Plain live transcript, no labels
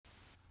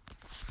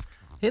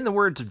In the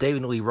words of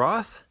David Lee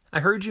Roth, I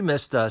heard you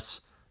missed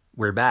us.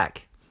 We're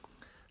back.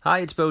 Hi,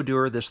 it's Bo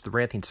Duer. This is the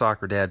Ranting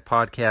Soccer Dad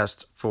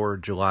podcast for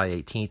July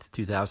 18th,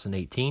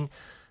 2018.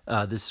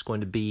 This is going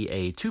to be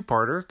a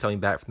two-parter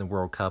coming back from the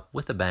World Cup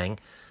with a bang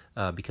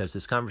because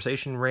this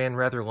conversation ran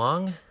rather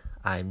long.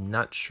 I'm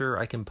not sure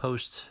I can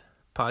post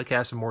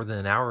podcasts in more than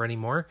an hour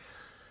anymore.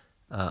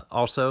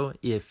 Also,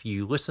 if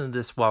you listen to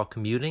this while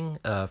commuting,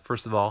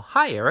 first of all,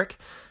 hi, Eric.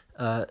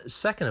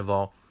 Second of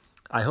all,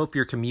 I hope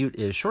your commute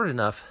is short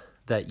enough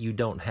that you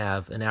don't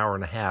have an hour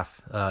and a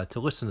half to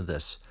listen to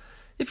this.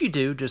 If you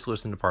do, just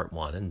listen to part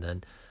one and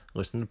then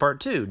listen to part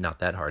two. Not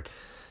that hard.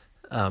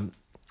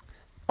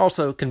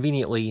 Also,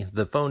 conveniently,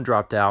 the phone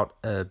dropped out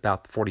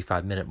about the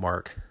 45-minute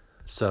mark,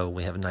 so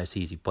we have a nice,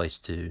 easy place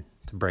to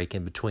break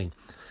in between.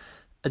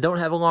 I don't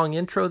have a long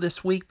intro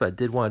this week, but I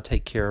did want to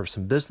take care of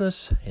some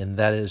business, and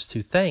that is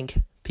to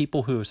thank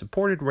people who have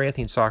supported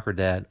Ranting Soccer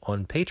Dad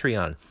on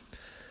Patreon.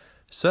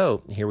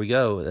 So, here we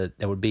go.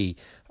 That would be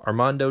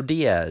Armando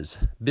Diaz,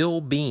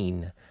 Bill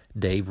Bean,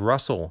 Dave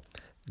Russell,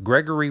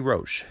 Gregory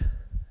Roche,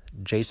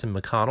 Jason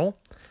McConnell,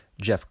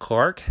 Jeff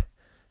Clark,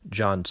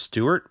 John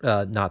Stewart,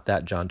 not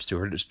that John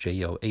Stewart, it's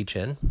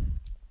John,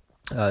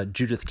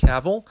 Judith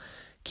Cavell,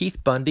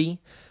 Keith Bundy,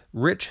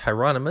 Rich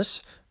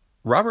Hieronymus,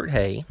 Robert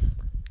Hay,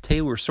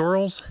 Taylor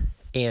Sorrells,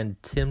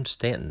 and Tim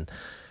Stanton.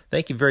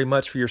 Thank you very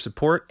much for your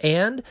support,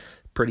 and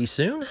pretty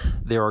soon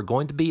there are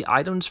going to be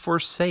items for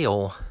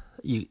sale,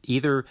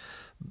 either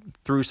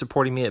through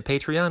supporting me at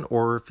Patreon,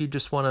 or if you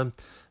just want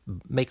to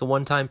make a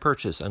one-time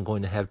purchase. I'm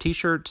going to have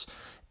t-shirts,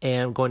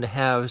 and I'm going to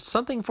have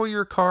something for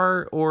your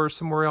car or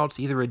somewhere else,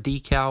 either a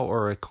decal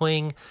or a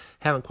cling.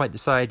 Haven't quite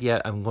decided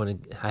yet.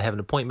 I have an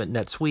appointment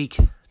next week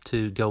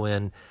to go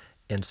in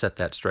and set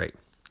that straight.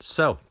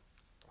 So,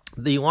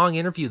 the long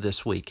interview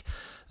this week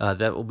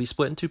that will be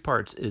split in two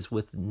parts is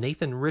with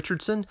Nathan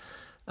Richardson.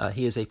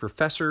 He is a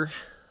professor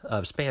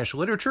of Spanish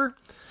literature.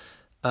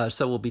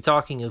 So we'll be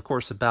talking, of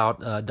course, about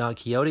Don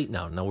Quixote.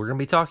 No, we're going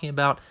to be talking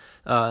about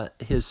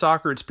his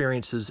soccer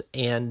experiences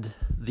and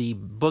the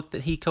book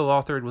that he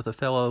co-authored with a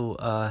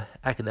fellow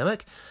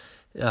academic.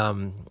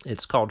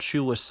 It's called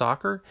Shoeless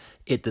Soccer.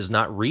 It does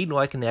not read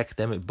like an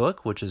academic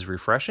book, which is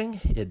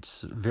refreshing.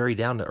 It's very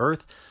down to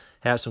earth,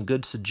 has some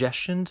good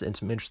suggestions and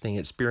some interesting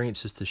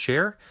experiences to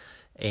share.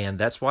 And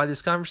that's why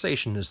this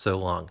conversation is so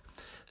long.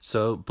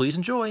 So please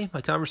enjoy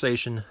my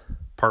conversation,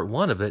 part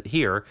one of it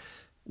here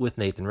with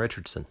Nathan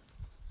Richardson.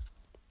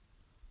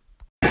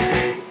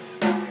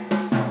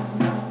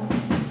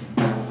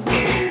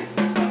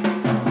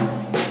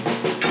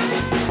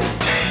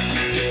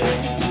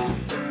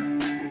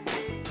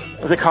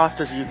 The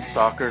cost of youth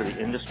soccer, the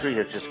industry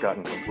has just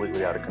gotten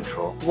completely out of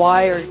control.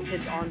 Why are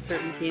kids on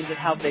certain teams and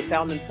how have they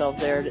found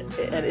themselves there?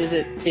 And is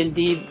it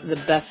indeed the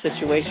best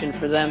situation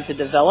for them to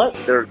develop?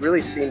 There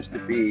really seems to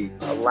be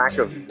a lack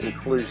of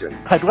inclusion.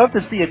 I'd love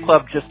to see a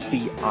club just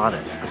be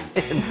honest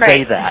and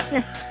say that.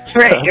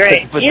 Right.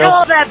 You know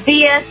all that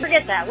BS?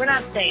 Forget that. We're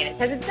not saying it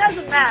because it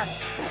doesn't matter.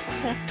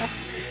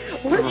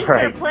 We're just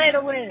going to play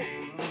to win.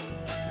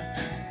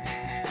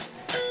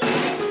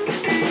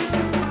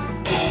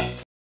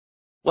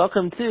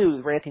 Welcome to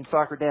the Ranting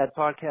Soccer Dad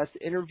podcast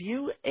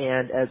interview,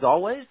 and as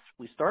always,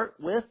 we start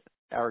with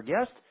our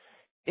guest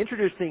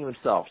introducing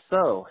himself.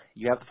 So,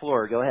 you have the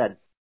floor. Go ahead.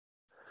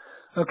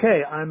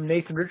 Okay, I'm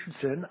Nathan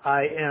Richardson.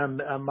 I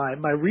am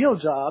my real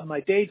job,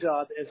 my day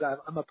job is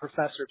I'm a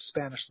professor of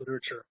Spanish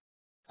literature.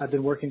 I've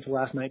been working for the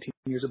last 19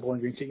 years at Bowling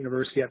Green State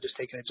University. I've just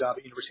taken a job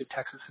at University of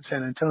Texas in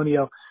San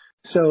Antonio.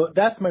 So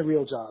that's my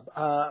real job.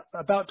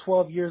 About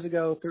 13 years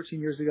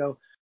ago,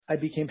 I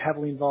became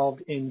heavily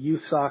involved in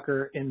youth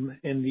soccer in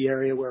the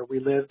area where we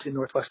lived in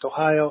Northwest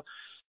Ohio.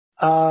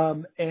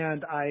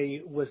 And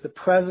I was the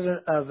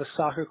president of a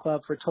soccer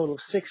club for a total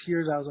of 6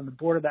 years. I was on the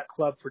board of that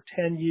club for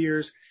 10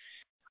 years.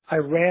 I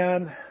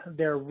ran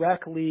their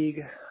rec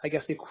league, I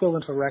guess the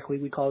equivalent of a rec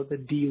league, we call it the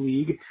D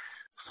League,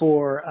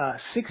 for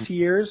 6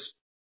 years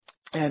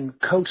and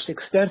coached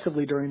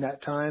extensively during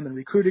that time and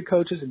recruited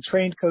coaches and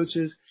trained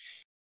coaches.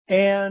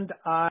 And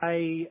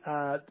I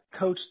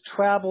coached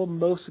travel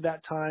most of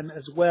that time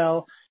as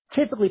well,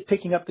 typically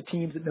picking up the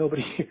teams that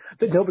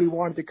nobody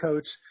wanted to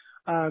coach.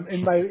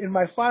 In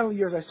my final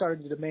years, I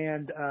started to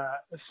demand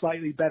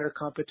slightly better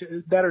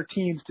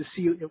teams to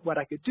see what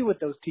I could do with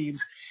those teams.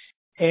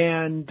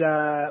 And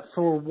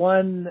for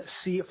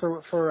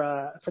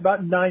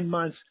about 9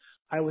 months,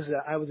 I was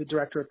a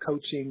director of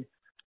coaching,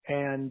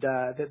 and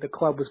the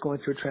club was going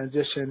through a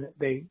transition.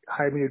 They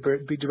hired me to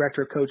be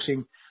director of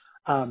coaching.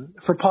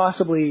 For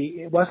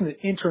possibly, it wasn't an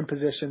interim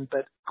position,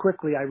 but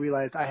quickly I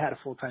realized I had a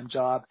full-time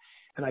job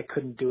and I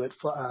couldn't do it.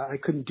 I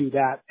couldn't do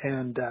that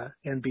and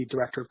be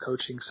director of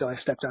coaching. So I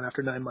stepped down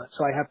after 9 months.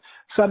 So I have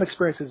some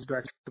experience as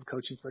director of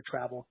coaching for a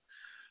travel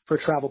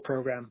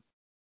program.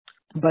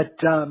 But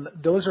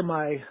those are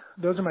my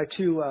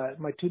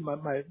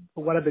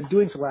what I've been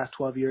doing for the last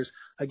 12 years.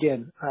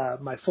 Again,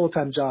 my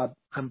full-time job,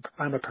 I'm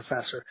a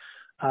professor.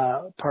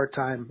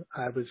 Part-time,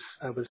 I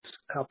was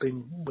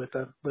helping with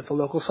a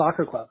local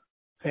soccer club.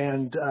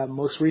 And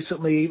most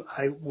recently,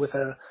 with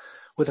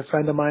with a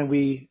friend of mine,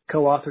 we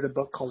co-authored a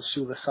book called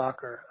Shula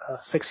Soccer,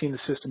 Fixing the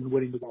System and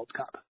Winning the World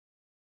Cup.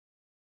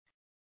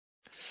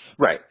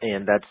 Right,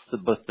 and that's the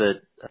book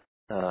that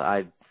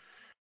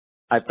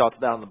I've talked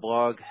about on the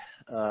blog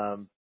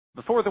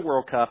before the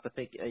World Cup. I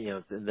think,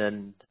 and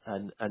then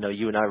I know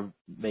you and I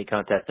made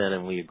contact then,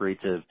 and we agreed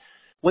to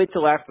wait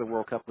till after the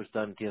World Cup was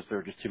done because there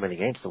were just too many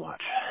games to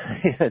watch.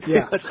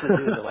 Too much to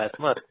do in the last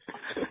month.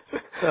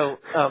 So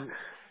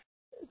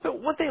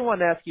one thing I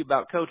wanted to ask you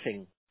about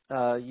coaching,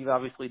 you've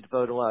obviously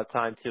devoted a lot of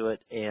time to it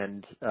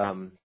and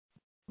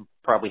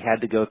probably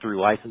had to go through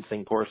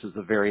licensing courses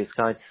of various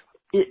kinds.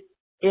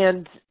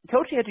 And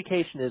coaching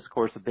education is, of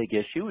course, a big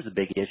issue. It was a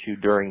big issue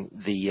during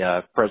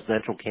the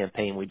presidential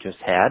campaign we just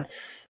had.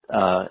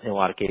 In a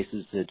lot of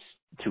cases, it's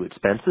too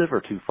expensive or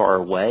too far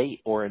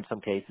away, or in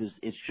some cases,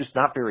 it's just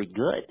not very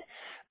good.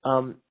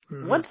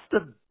 What's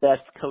the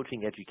best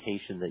coaching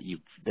education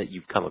that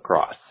you've come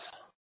across?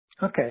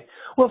 Okay.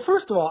 Well,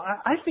 first of all,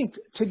 I think,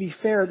 to be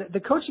fair, that the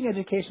coaching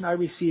education I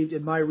received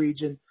in my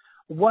region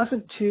was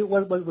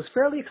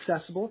fairly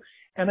accessible,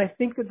 and I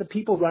think that the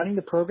people running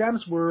the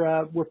programs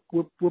were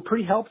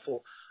pretty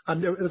helpful.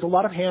 There was a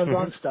lot of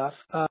hands-on stuff.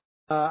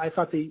 I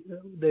thought the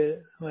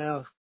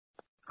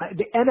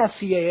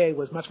NSCAA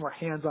was much more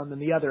hands-on than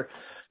the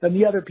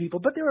other people,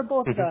 but they were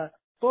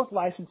both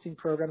licensing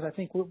programs. I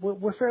think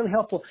were fairly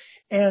helpful,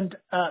 and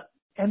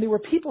there were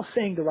people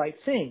saying the right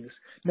things.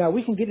 Now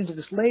we can get into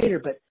this later,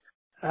 but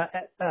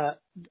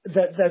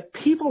the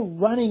people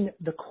running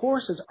the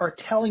courses are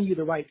telling you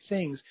the right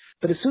things,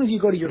 but as soon as you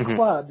go to your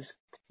clubs,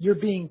 you're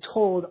being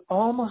told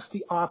almost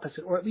the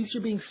opposite, or at least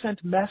you're being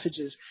sent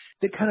messages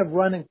that kind of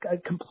run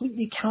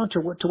completely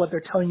counter to what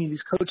they're telling you in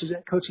these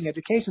coaching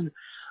education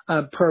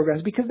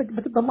programs, because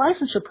the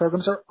licensure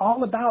programs are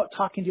all about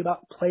talking to you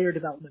about player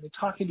development and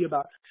talking to you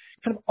about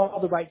kind of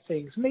all the right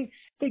things. And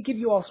they give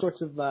you all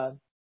sorts of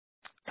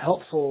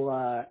helpful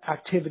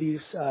activities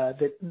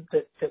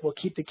that will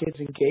keep the kids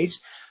engaged.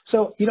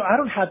 So, I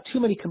don't have too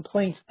many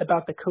complaints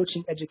about the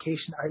coaching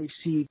education I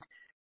received,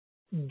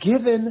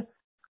 given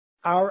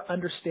our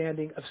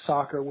understanding of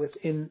soccer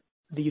within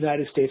the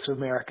United States of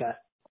America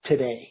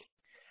today.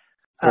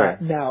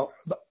 Right. Now,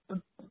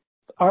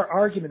 our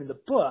argument in the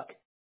book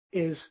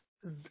is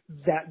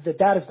that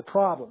is the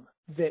problem.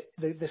 That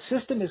the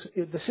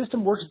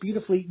system works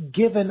beautifully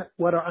given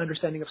what our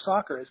understanding of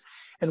soccer is,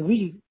 and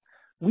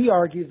we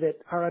argue that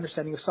our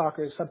understanding of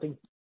soccer is something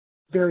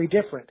very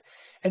different.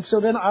 And so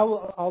then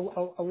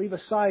I'll leave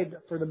aside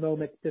for the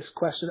moment this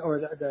question, or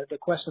the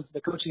question of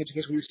the coaching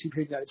education we received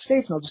here in the United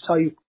States, and I'll just tell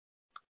you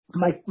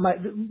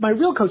my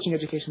real coaching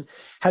education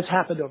has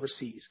happened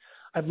overseas.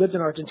 I've lived in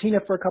Argentina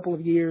for a couple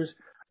of years.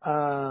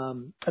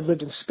 I've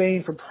lived in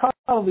Spain for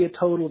probably a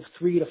total of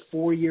 3 to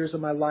 4 years of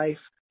my life.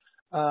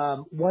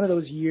 One of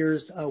those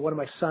years, one of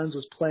my sons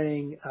was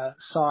playing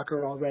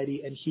soccer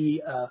already, and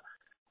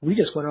we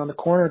just went around the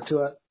corner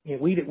to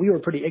we were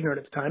pretty ignorant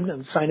at the time,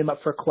 and signed him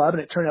up for a club,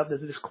 and it turned out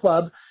that this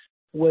club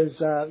was,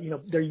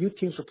 their youth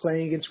teams were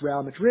playing against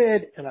Real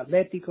Madrid and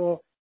Atletico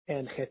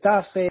and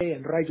Getafe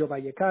and Rayo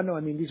Vallecano.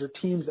 I mean, these are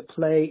teams that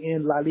play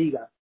in La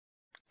Liga.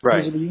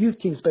 Right. These are the youth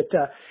teams, but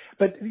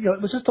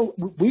it was just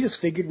we just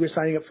figured we were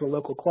signing up for a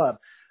local club.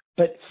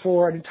 But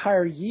for an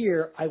entire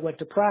year, I went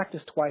to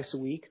practice twice a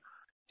week,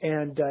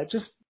 and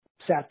just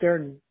sat there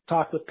and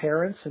talked with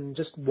parents and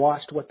just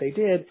watched what they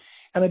did.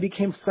 And I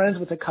became friends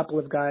with a couple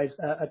of guys.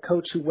 A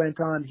coach who went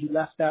on, he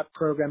left that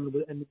program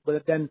and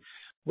then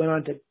went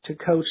on to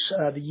coach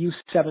the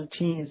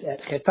U17s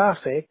at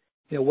Getafe,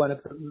 one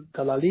of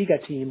the La Liga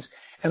teams.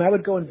 And I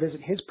would go and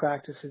visit his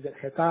practices at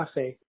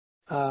Getafe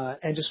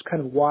and just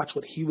kind of watch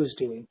what he was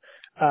doing.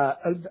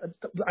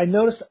 I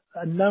noticed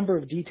a number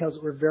of details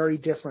that were very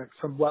different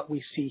from what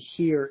we see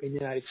here in the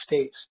United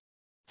States.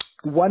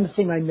 One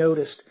thing I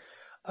noticed,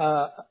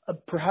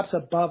 perhaps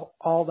above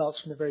all else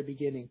from the very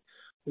beginning,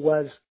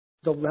 was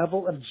the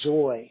level of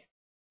joy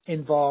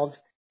involved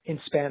in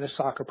Spanish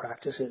soccer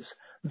practices.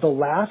 The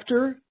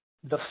laughter,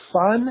 the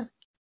fun,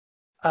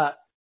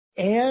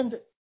 and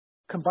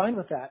combined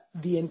with that,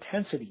 the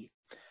intensity.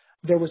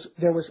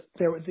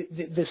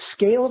 The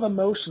scale of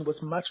emotion was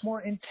much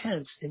more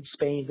intense in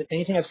Spain than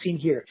anything I've seen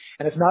here.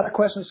 And it's not a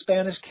question of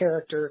Spanish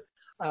character.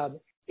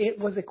 It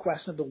was a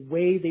question of the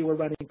way they were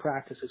running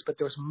practices. But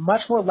there was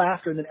much more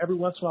laughter, and then every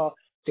once in a while,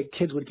 the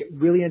kids would get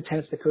really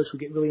intense, the coach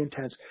would get really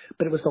intense.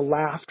 But it was the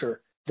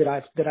laughter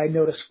that I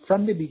noticed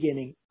from the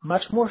beginning,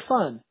 much more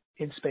fun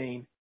in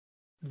Spain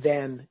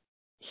than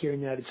here in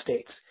the United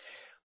States.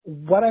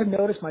 What I've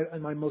noticed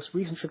in my most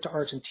recent trip to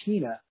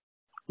Argentina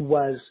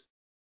was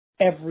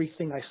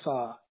everything I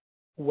saw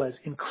was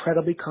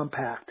incredibly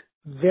compact,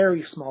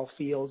 very small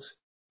fields,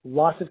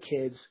 lots of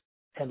kids,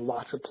 and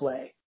lots of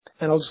play.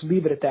 And I'll just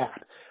leave it at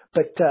that.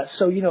 But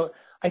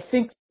I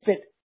think that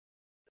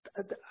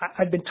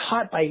I've been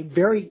taught by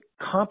very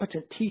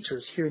competent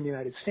teachers here in the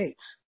United States.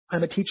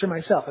 I'm a teacher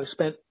myself. I've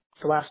spent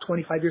the last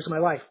 25 years of my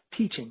life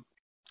teaching.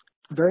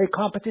 Very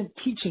competent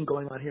teaching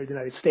going on here in the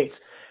United States.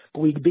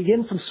 But we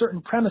begin from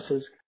certain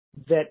premises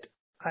that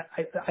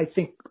I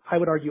think I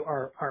would argue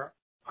are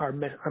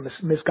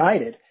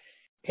misguided.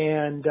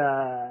 and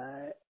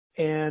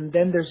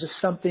then there's just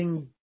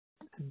something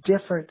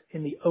different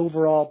in the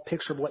overall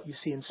picture of what you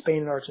see in Spain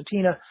and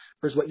Argentina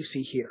versus what you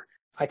see here.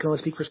 I can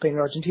only speak for Spain and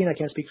Argentina. I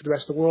can't speak for the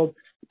rest of the world,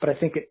 but I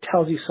think it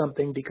tells you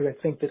something because I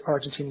think that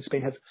Argentina and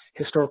Spain have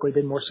historically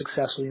been more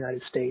successful than the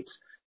United States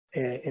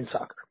in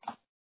soccer.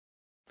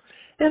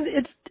 And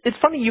it's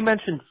funny you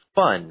mentioned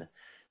fun,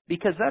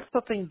 because that's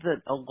something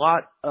that a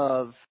lot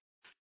of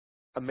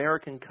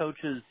American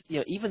coaches,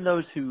 even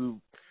those who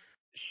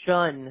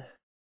shun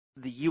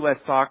the U.S.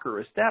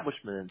 soccer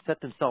establishment and set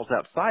themselves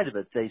outside of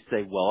it, they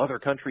say, well, other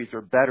countries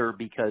are better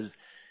because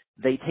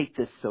they take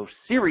this so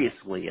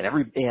seriously,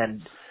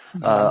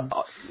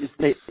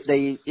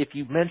 they if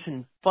you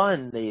mention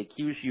fun, they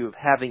accuse you of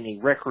having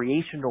a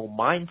recreational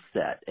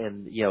mindset,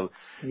 and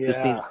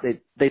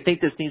they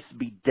think this needs to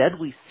be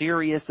deadly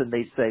serious, and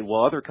they say,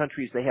 well, other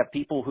countries, they have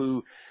people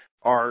who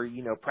are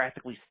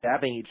practically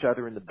stabbing each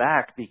other in the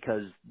back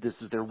because this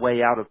is their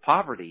way out of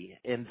poverty,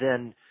 and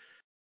then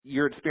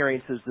your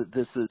experience is that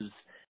this is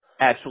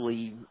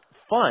actually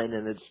fun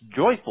and it's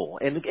joyful.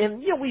 And this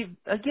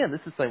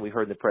is something we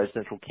heard in the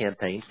presidential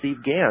campaign.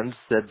 Steve Gans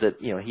said that,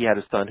 he had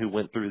a son who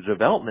went through the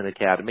development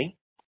academy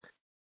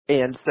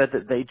and said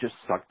that they just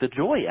sucked the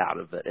joy out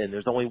of it. And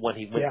there's only when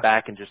he went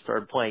back and just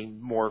started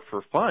playing more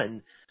for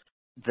fun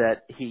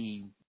that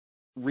he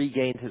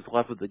regained his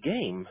love of the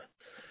game.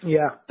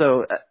 Yeah.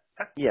 So,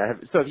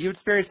 So have you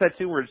experienced that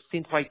too, where it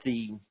seems like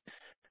the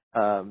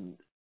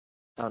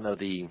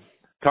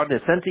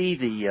cognoscenti,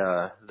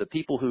 the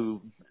people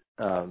who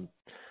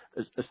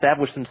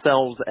establish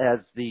themselves as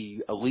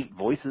the elite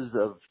voices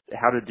of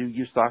how to do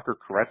youth soccer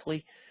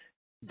correctly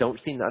don't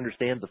seem to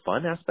understand the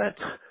fun aspect?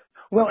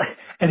 Well,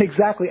 and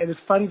exactly, and it's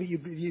funny that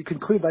you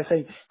conclude by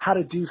saying how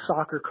to do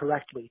soccer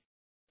correctly,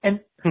 and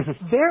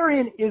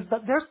therein is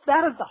that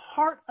is the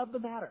heart of the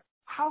matter.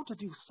 How to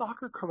do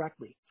soccer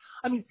correctly.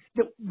 I mean,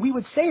 we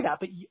would say that,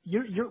 but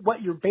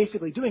what you're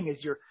basically doing is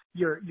you're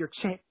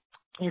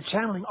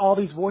channeling all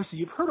these voices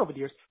you've heard over the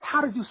years.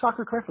 How to do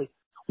soccer correctly.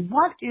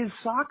 What is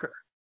soccer?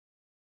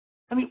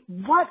 I mean,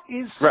 what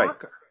is soccer? Right.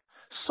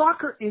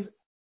 Soccer is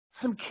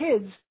some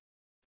kids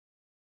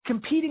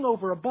competing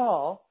over a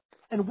ball,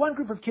 and one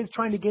group of kids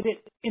trying to get it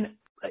in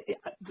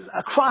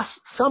across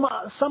some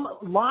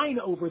line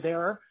over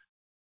there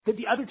that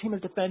the other team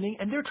is defending,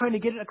 and they're trying to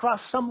get it across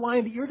some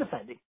line that you're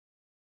defending.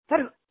 That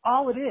is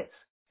all it is.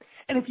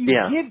 And if you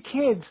give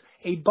kids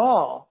a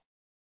ball,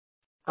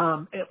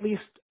 at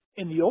least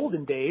in the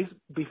olden days,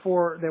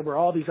 before there were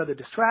all these other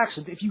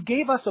distractions, if you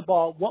gave us a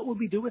ball, what would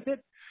we do with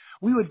it?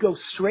 We would go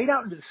straight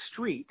out into the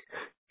street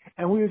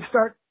and we would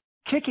start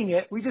kicking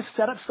it. We just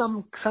set up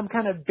some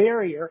kind of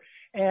barrier,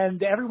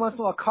 and every once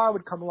in a while a car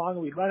would come along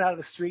and we'd run out of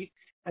the street,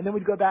 and then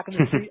we'd go back in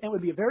the street, and it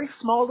would be a very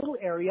small little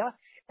area,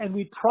 and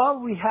we'd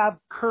probably have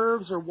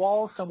curves or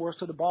walls somewhere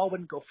so the ball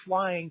wouldn't go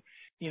flying,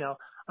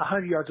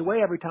 100 yards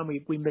away every time we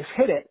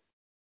mishit it.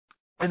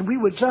 And we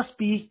would just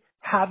be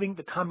having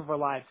the time of our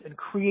lives and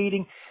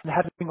creating and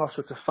having all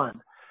sorts of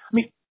fun. I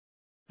mean,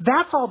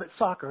 that's all that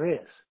soccer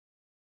is.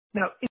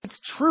 Now, it's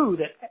true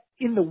that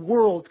in the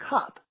World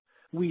Cup,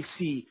 we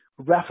see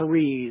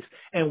referees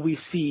and we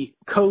see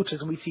coaches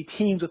and we see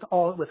teams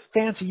with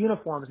fancy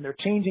uniforms, and they're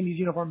changing these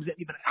uniforms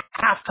even at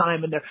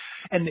halftime,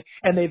 and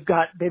they've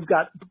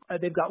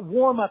got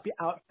warm up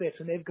outfits,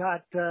 and they've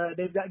got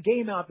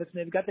game outfits,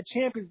 and they've got the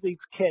Champions League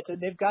kit, and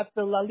they've got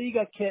the La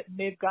Liga kit, and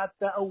they've got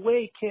the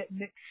away kit,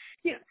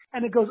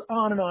 and it goes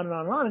on and on and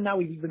on and on. And now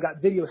we've even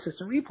got video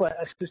assisted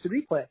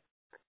replay.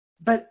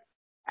 But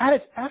at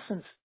its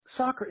essence,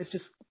 soccer is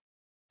just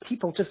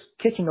people just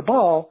kicking a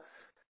ball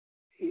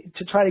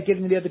to try to get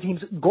into the other team's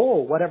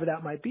goal, whatever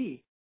that might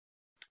be.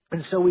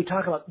 And so we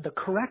talk about the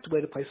correct way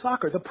to play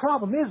soccer. The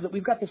problem is that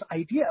we've got this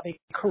idea of a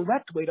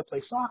correct way to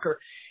play soccer,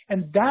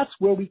 and that's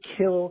where we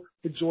kill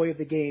the joy of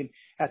the game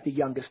at the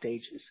youngest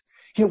ages.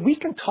 We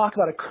can talk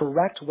about a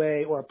correct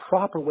way or a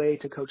proper way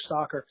to coach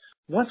soccer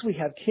once we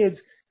have kids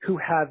who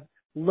have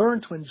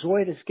learned to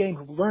enjoy this game,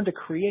 who've learned to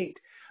create.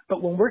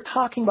 But when we're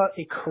talking about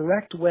a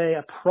correct way,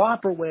 a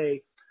proper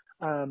way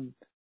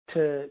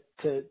to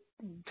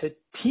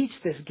teach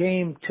this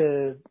game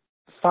to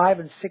 5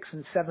 and 6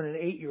 and 7 and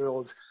 8 year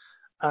olds,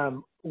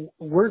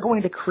 we're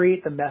going to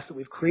create the mess that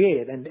we've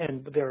created.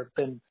 And there have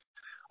been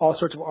all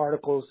sorts of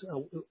articles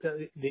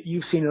that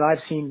you've seen and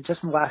I've seen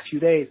just in the last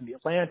few days in the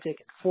Atlantic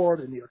and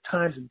Forbes and the New York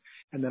Times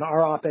and then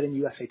our op-ed in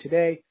USA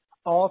Today,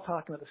 all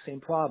talking about the same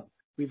problem.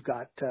 We've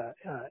got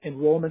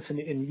enrollments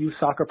in youth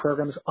soccer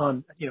programs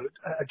on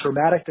a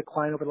dramatic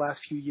decline over the last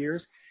few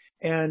years,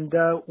 and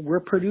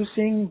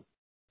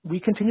we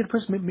continue to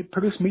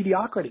produce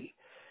mediocrity.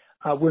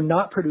 We're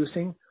not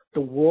producing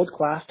the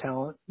world-class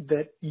talent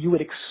that you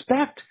would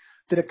expect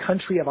that a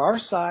country of our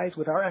size,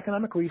 with our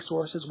economic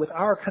resources, with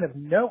our kind of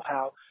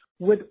know-how,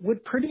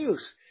 would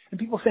produce. And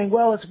people saying,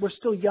 well, we're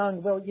still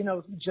young. Well,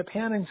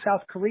 Japan and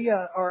South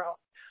Korea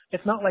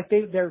it's not like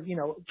they're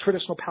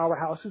traditional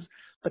powerhouses,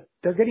 but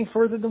they're getting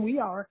further than we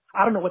are.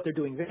 I don't know what they're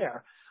doing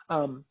there.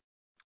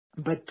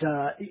 But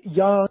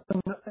young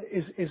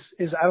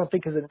is I don't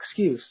think is an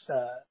excuse.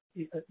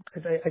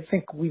 I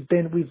think we've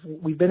been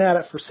at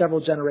it for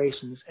several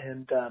generations,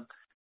 and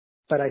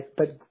but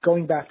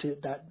going back to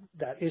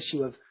that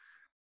issue of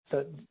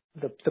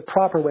the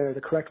proper way or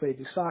the correct way to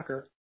do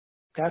soccer,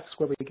 that's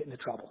where we get into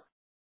trouble.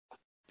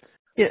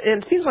 Yeah,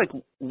 and it seems like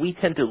we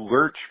tend to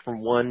lurch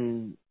from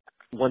one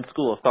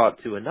school of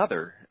thought to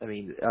another. I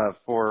mean,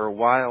 for a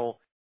while,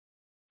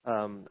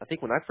 I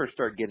think when I first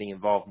started getting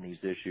involved in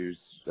these issues,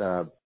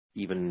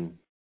 even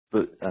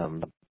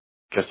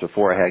just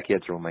before I had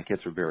kids or when my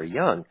kids were very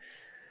young,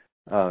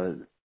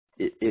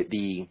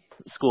 the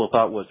school of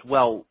thought was,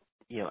 well,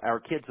 our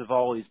kids have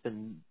always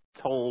been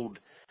told,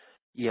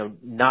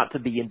 not to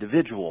be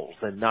individuals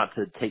and not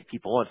to take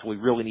people on, so we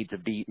really need to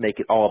make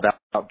it all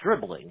about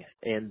dribbling.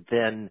 And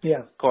then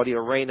Claudio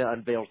Reyna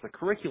unveils the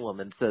curriculum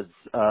and says,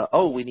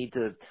 we need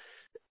to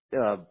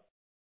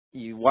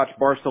you watch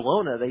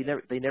Barcelona,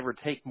 they never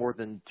take more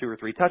than 2 or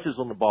 3 touches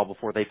on the ball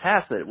before they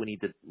pass it. We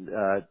need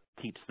to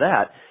teach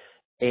that.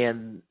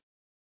 And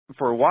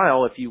for a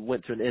while, if you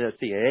went to an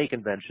NSCAA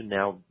convention,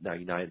 now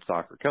United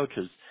Soccer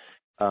Coaches,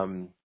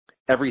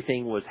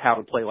 everything was how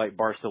to play like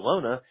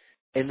Barcelona.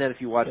 And then if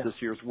you watch this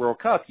year's World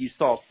Cup, you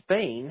saw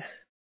Spain,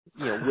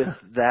 with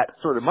that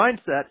sort of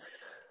mindset,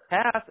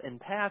 pass and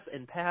pass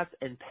and pass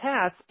and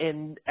pass.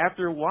 And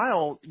after a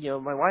while,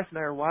 my wife and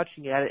I are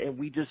watching at it, and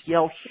we just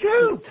yell,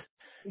 "Shoot!"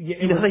 Yeah,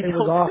 it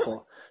was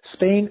awful.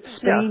 Spain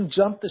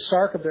jumped the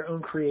shark of their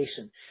own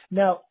creation.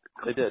 Now,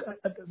 they did.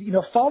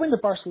 Following the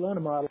Barcelona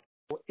model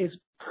is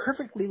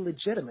perfectly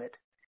legitimate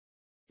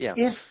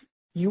if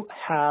you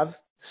have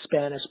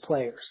Spanish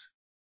players.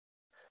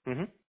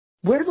 Mm-hmm.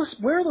 Where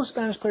are those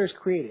Spanish players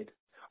created?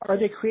 Are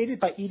they created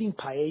by eating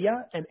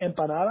paella and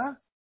empanada?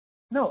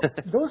 No,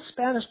 those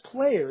Spanish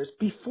players,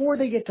 before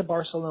they get to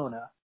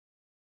Barcelona,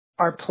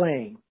 are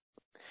playing.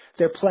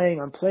 They're playing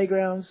on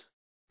playgrounds.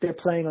 They're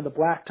playing on the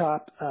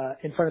blacktop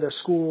in front of their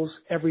schools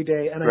every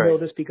day. And I know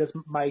this because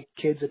my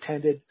kids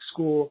attended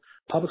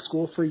public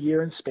school for a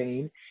year in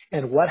Spain.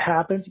 And what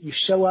happens? You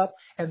show up,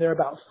 and there are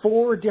about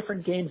 4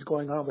 different games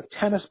going on with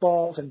tennis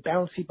balls and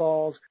bouncy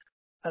balls.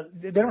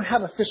 They don't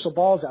have official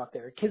balls out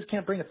there. Kids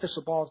can't bring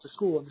official balls to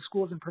school, and the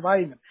school isn't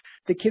providing them.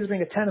 The kids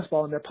bring a tennis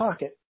ball in their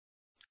pocket,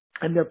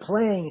 and they're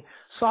playing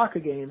soccer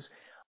games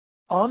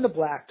on the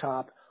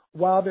blacktop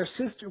while their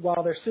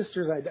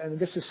sisters, and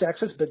this is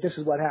sexist, but this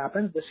is what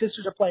happens. The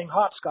sisters are playing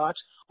hopscotch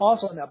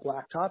also on that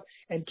blacktop,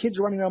 and kids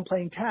are running around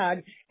playing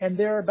tag, and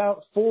there are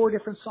about 4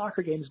 different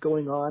soccer games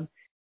going on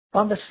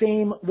the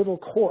same little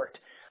court.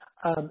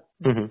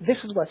 This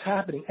is what's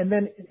happening. And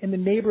then in the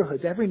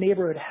neighborhoods, every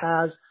neighborhood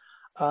has,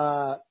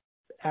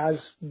 as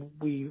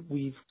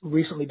we've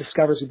recently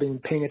discovered, we've been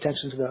paying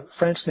attention to the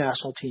French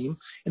national team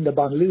in the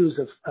banlieues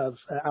of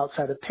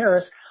outside of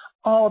Paris.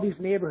 All these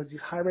neighborhoods, these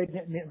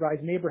high-rise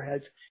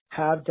neighborhoods,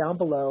 have down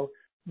below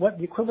what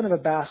the equivalent of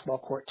a basketball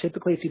court.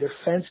 Typically, it's either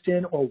fenced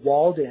in or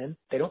walled in.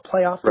 They don't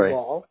play off the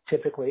wall.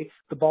 Typically,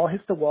 the ball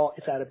hits the wall,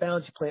 it's out of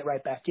bounds. You play it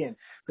right back in.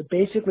 But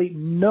basically,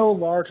 no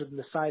larger than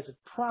the size of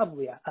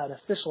probably an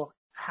official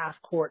half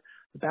court,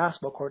 the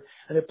basketball court,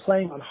 and they're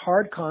playing on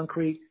hard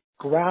concrete,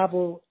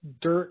 gravel,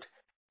 dirt,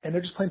 and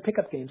they're just playing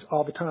pickup games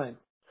all the time.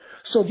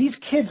 So these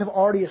kids have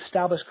already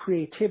established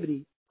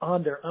creativity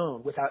on their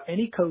own without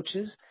any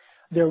coaches.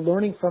 They're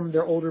learning from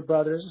their older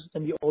brothers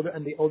and the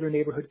older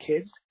neighborhood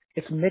kids.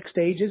 It's mixed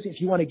ages. If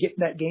you want to get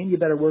in that game, you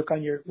better work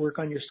on your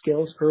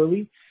skills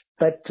early.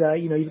 But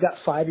you've got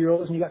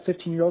 5-year-olds and you've got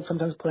 15-year-olds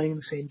sometimes playing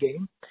the same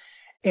game.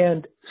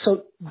 And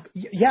so,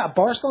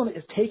 Barcelona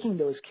is taking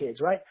those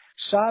kids, right?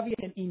 Xavi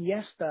and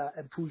Iniesta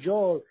and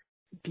Pujol,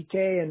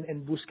 Piqué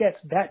and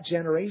Busquets, that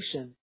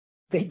generation,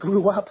 they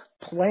grew up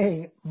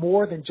playing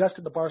more than just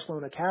at the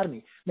Barcelona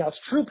Academy. Now, it's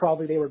true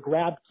probably they were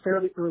grabbed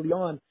fairly early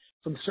on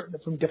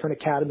from different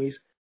academies,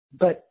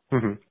 but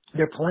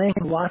they're playing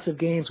lots of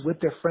games with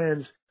their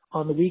friends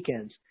on the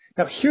weekends.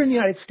 Now, here in the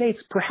United States,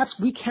 perhaps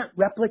we can't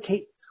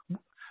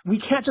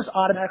just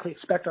automatically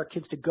expect our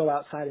kids to go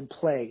outside and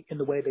play in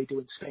the way they do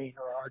in Spain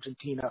or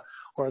Argentina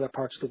or other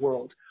parts of the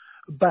world.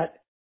 But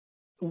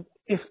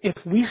if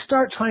we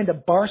start trying to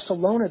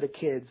Barcelona the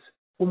kids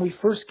when we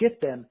first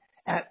get them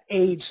at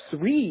age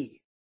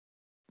 3,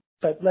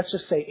 but let's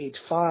just say age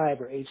 5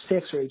 or age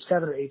 6 or age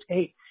 7 or age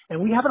 8,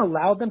 and we haven't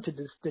allowed them to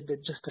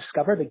just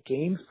discover the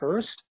game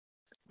first,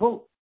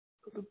 well,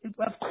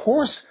 of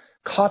course,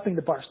 copying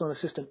the Barcelona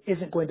system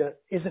isn't going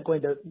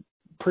to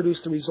produce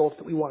the results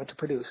that we want it to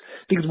produce.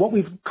 Because what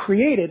we've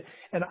created,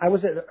 and I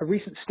was at a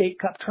recent State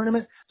Cup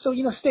tournament, so,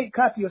 State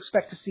Cup, you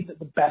expect to see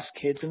the best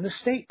kids in the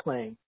state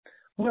playing.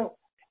 Well,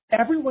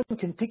 everyone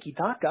can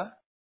tiki-taka,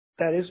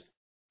 that is,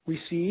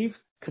 receive,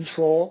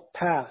 control,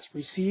 pass,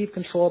 receive,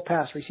 control,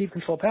 pass, receive,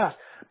 control, pass.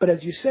 But as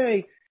you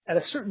say, at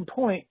a certain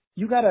point,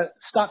 you got to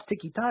stop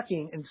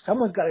tiki-taking, and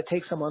someone's got to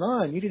take someone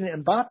on. You need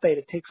an Mbappe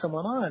to take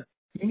someone on.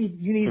 You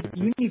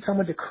need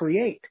someone to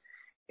create.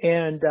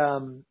 And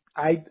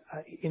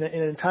in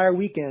an entire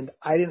weekend,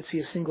 I didn't see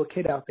a single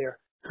kid out there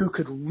who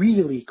could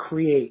really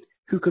create,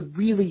 who could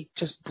really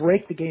just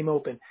break the game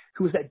open,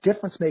 who was that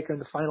difference maker in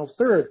the final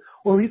third,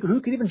 or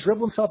who could even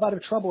dribble himself out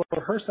of trouble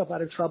or herself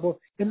out of trouble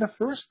in the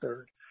first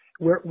third.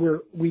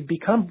 we've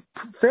become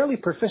fairly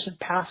proficient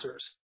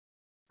passers,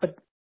 but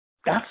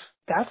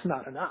that's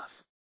not enough.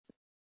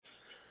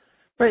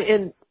 Right,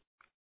 and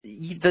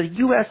the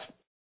U.S.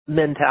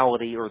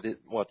 mentality, or the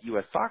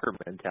U.S. soccer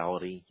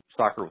mentality,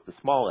 soccer with the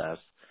small s,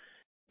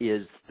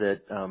 is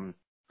that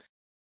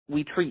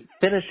we treat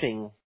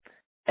finishing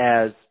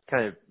as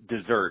kind of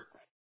dessert.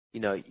 You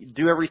know, you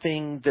do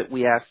everything that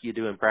we ask you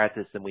to do in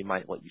practice, and we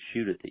might let you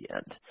shoot at the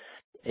end.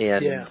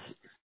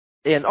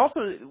 And also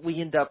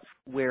we end up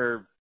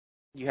where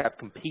you have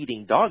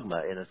competing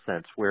dogma in a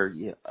sense, where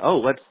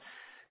let's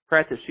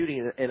practice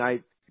shooting. And I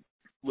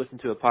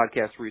listened to a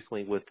podcast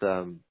recently with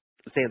Sam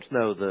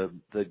Snow,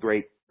 the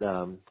great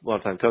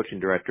longtime coaching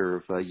director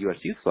of U.S.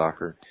 Youth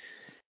Soccer,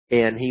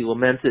 and he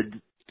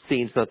lamented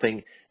seeing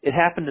something. It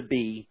happened to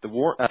be the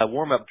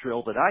warm-up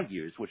drill that I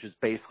use, which is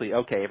basically,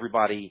 okay,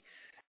 everybody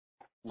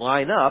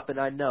line up, and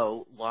I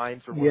know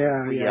lines are what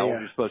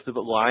you're supposed to,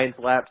 but lines,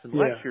 laps, and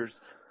lectures.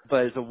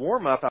 But as a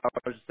warm-up, I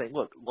was just saying,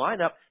 look,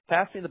 line up,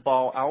 pass me the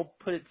ball, I'll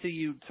put it to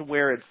you to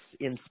where it's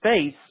in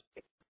space,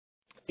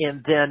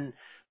 and then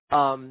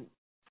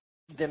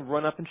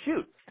run up and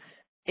shoot.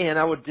 And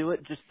I would do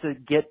it just to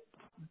get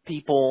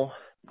people,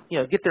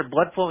 get their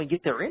blood flowing,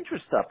 get their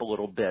interest up a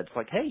little bit. It's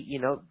like, hey,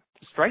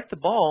 strike the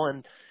ball,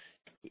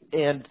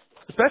 and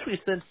especially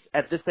since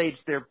at this age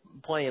they're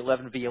playing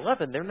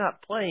 11v11, they're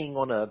not playing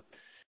on a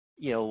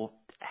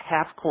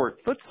half-court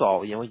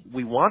futsal.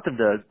 We want them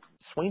to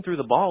swing through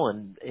the ball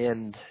and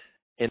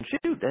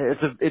shoot.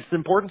 It's an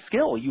important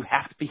skill. You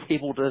have to be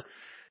able to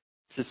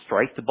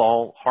strike the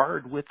ball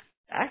hard with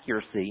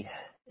accuracy.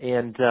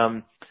 And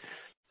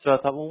so I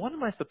thought, well, what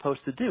am I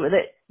supposed to do?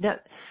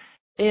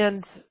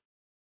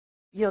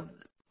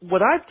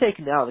 What I've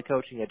taken out of the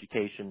coaching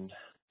education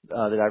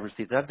that I've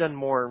received, and I've done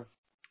more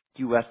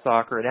U.S.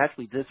 soccer, and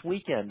actually this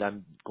weekend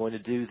I'm going to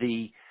do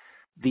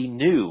the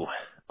new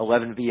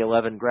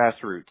 11v11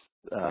 grassroots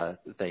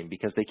thing,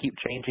 because they keep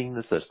changing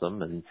the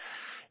system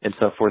and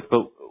so forth.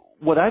 But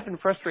what I've been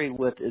frustrated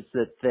with is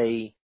that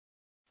they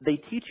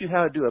teach you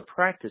how to do a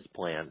practice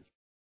plan,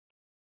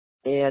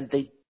 and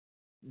they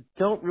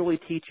don't really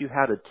teach you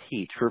how to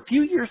teach. For a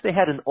few years they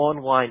had an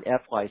online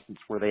F license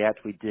where they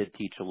actually did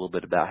teach a little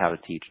bit about how to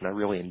teach, and I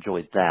really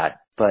enjoyed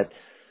that. But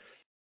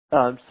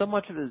so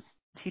much of it is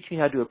teaching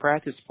how to do a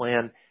practice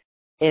plan,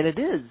 and it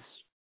is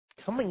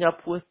coming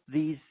up with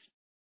these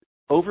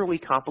overly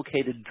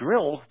complicated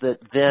drills that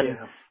then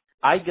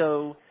I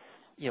go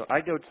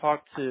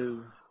talk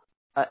to.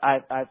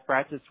 I've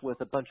practiced with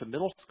a bunch of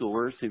middle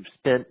schoolers who've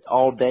spent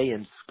all day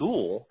in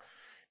school,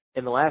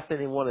 and the last thing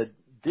they want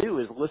to do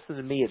is listen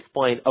to me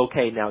explain,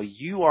 okay, now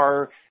you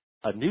are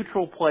a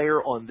neutral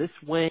player on this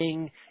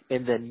wing,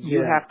 and then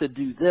you have to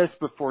do this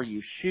before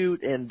you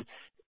shoot, and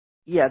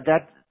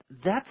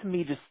that to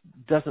me just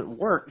doesn't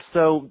work.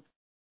 So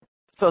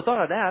I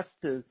thought I'd ask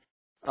to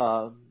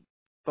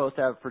both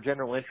have for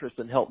general interest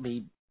and help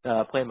me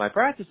plan my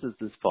practices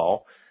this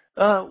fall.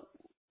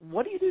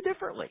 What do you do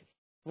differently?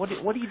 What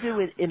do you do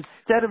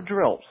instead of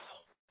drills?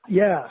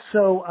 Yeah.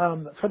 So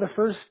for the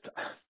first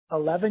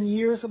 11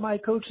 years of my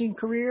coaching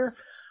career,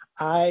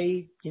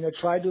 I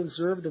tried to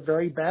observe the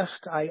very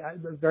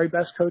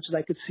best coaches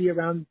I could see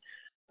around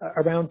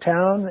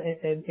town,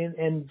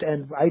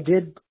 and I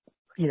did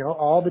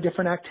all the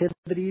different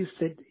activities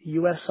that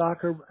U.S.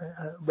 Soccer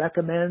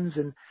recommends,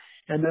 and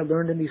I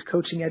learned in these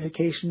coaching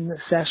education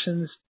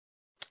sessions,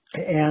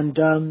 and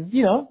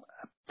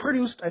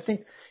produced, I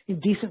think,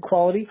 decent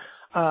quality.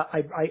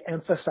 I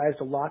emphasized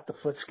a lot the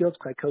foot skills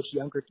because I coached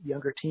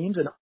younger teams,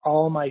 and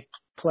all my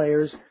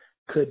players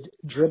could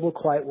dribble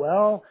quite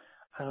well.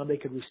 They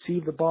could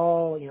receive the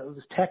ball. It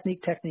was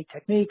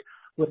technique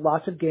with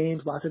lots of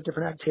games, lots of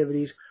different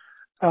activities.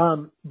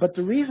 But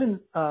the reason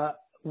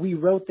we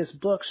wrote this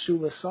book,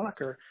 Shoeless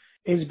Soccer,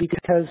 is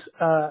because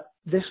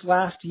this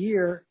last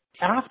year,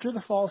 after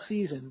the fall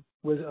season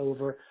was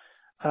over,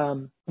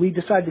 we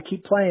decided to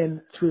keep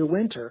playing through the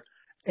winter.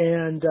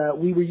 And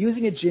we were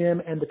using a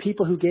gym, and the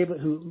people who gave us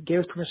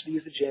permission to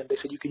use the gym, they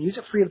said you can use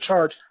it free of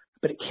charge,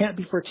 but it can't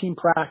be for team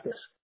practice.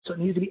 So it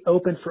needs to be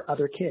open for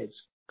other kids.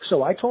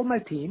 So I told my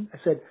team, I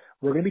said,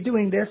 we're going to be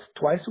doing this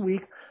twice a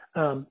week.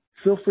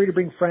 Feel free to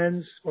bring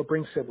friends or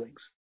bring siblings.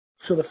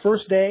 So the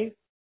first day,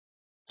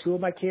 2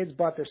 of my kids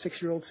brought their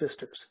 6-year-old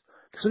sisters.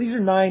 So these are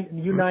U9,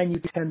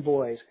 U10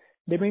 boys.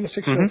 They bring their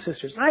 6-year-old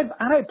sisters. And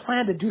I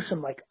planned to do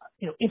some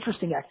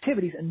interesting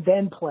activities and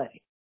then play.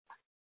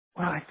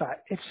 Well, I thought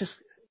it's just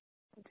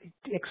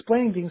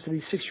explaining things to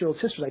these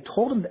 6-year-old sisters. I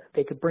told them that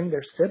they could bring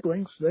their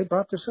siblings. So they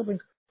brought their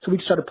siblings. So we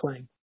just started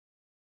playing.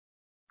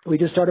 We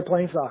just started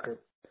playing soccer.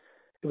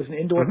 It was an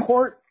indoor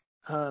court,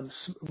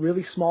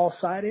 really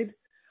small-sided.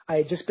 I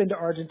had just been to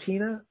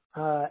Argentina,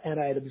 and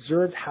I had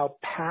observed how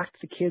packed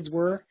the kids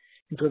were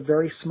into a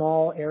very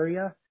small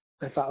area.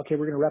 I thought, okay,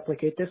 we're going to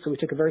replicate this. So we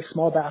took a very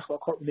small basketball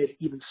court, we made it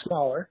even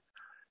smaller,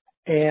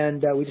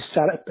 and we just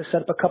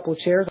set up a couple of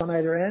chairs on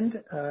either end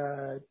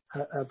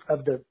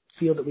of the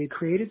field that we had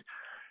created,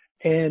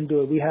 and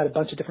we had a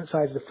bunch of different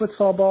sizes of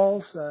futsal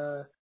balls,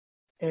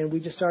 and we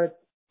just started.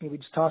 We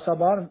just tossed the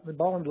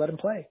ball and let them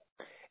play,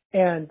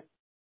 and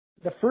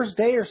the first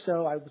day or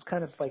so, I was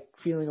kind of like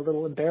feeling a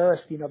little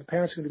embarrassed. The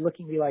parents are going to be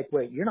looking at me like,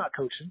 wait, you're not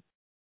coaching.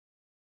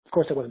 Of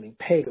course, I wasn't being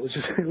paid. It was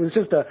just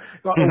a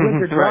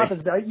winter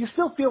job. Right. You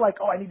still feel like,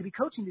 I need to be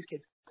coaching these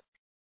kids.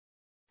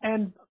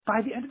 And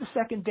by the end of the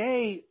second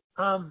day,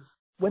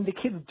 when the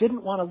kids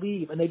didn't want to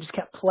leave and they just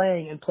kept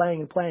playing and playing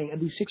and playing, and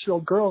these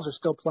 6-year-old girls are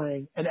still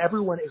playing and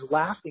everyone is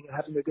laughing and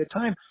having a good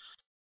time,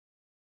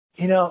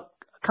 a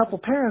couple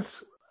parents,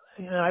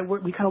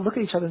 we kind of look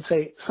at each other and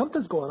say,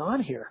 something's going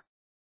on here.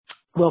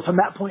 Well, from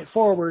that point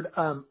forward,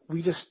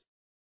 we just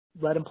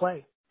let them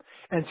play.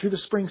 And through the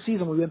spring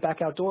season, we went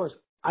back outdoors.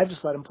 I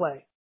just let them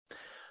play.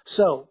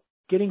 So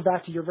getting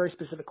back to your very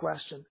specific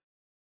question,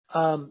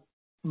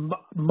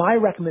 my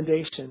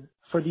recommendation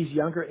for these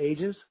younger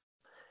ages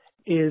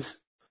is,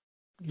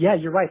 yeah,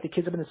 you're right. The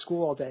kids have been in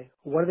school all day.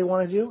 What do they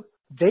want to do?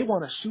 They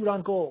want to shoot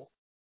on goal.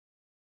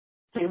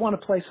 They want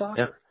to play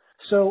soccer. Yep.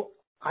 So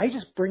I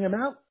just bring them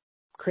out,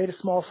 create a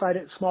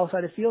small-sided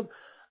field,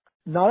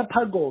 not a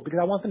pug goal, because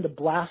I want them to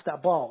blast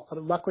that ball.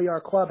 Luckily,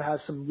 our club has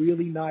some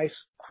really nice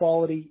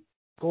quality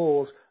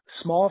goals,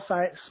 small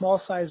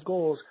size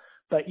goals,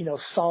 but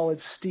solid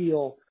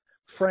steel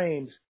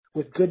frames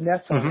with good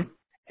nets on them.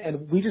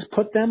 And we just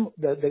put them.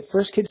 The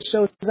first kid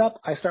shows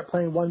up, I start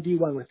playing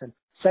 1v1 with them.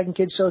 Second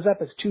kid shows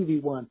up, it's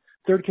 2v1.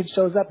 Third kid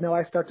shows up, now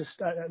I start to.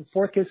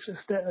 Fourth kid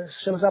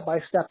shows up, I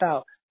step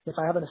out. If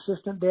I have an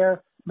assistant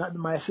there,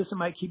 my assistant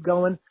might keep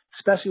going,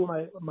 especially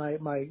with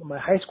my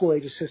high school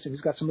age assistant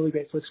who's got some really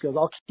great foot skills.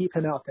 I'll keep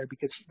him out there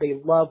because they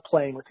love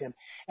playing with him,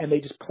 and they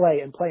just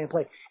play and play and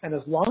play. And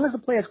as long as the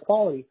play has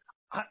quality,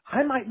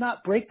 I might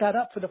not break that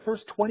up for the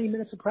first 20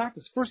 minutes of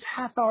practice, first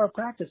half hour of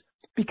practice,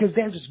 because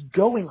they're just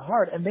going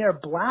hard and they are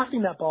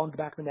blasting that ball in the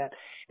back of the net.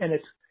 And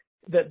it's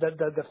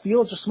the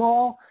fields are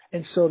small,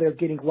 and so they're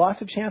getting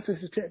lots of chances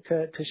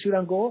to shoot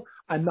on goal.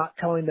 I'm not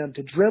telling them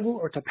to dribble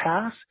or to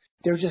pass.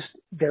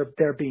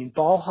 They're being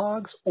ball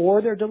hogs,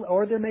 or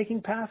they're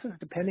making passes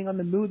depending on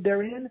the mood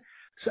they're in.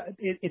 So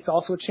it's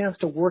also a chance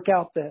to work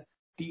out the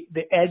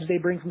edge they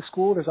bring from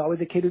school. There's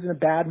always a kid who's in a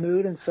bad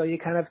mood, and so you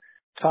kind of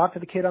talk to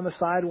the kid on the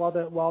side while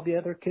the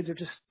other kids are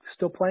just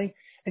still playing.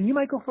 And you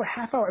might go for a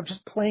half hour of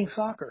just playing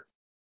soccer.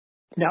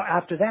 Now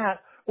after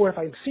that, or if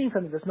I'm seeing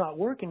something that's not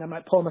working, I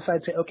might pull them aside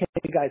and say, okay,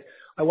 guys,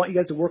 I want you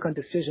guys to work on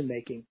decision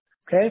making.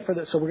 Okay,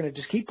 so we're going to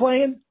just keep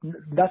playing.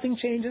 Nothing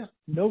changes.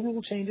 No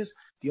rule changes.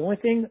 The only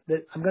thing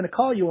that I'm going to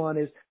call you on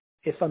is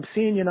if I'm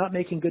seeing you're not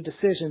making good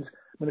decisions,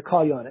 I'm going to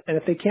call you on it. And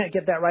if they can't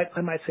get that right,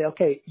 I might say,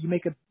 okay, you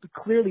make a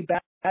clearly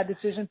bad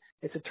decision,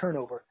 it's a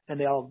turnover. And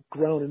they all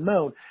groan and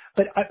moan.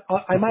 But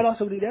I might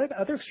also do the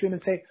other extreme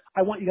and say,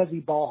 I want you guys to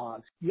be ball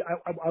hogs.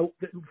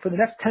 For the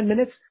next 10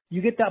 minutes,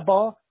 you get that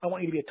ball, I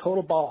want you to be a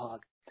total ball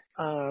hog.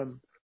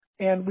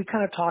 And we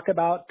kind of talk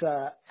about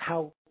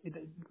how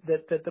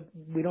that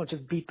we don't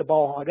just beat the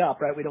ball hog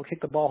up, right? We don't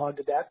kick the ball hog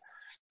to death.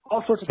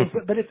 All sorts of things,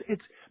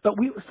 but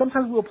we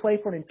sometimes we'll play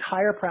for an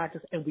entire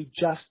practice and we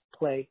just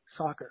play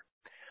soccer.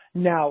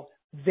 Now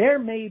there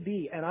may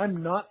be, and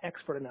I'm not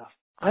expert enough,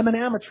 I'm an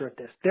amateur at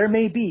this. There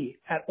may be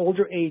at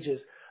older ages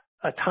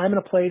a time and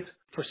a place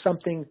for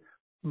something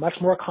much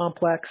more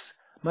complex,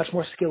 much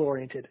more skill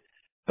oriented.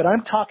 But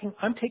I'm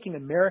taking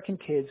American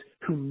kids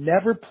who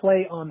never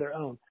play on their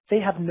own. They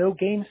have no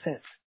game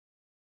sense.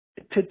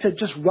 To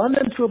just run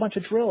them through a bunch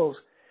of drills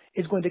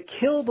is going to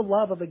kill the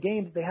love of a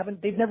game that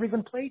they've never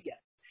even played yet.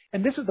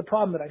 And this is the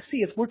problem that I see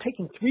is we're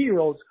taking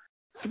 3-year-olds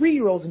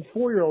and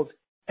 4-year-olds,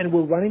 and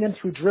we're running them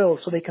through drills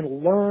so they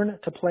can learn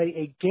to play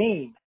a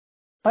game.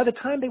 By the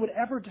time they would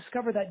ever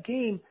discover that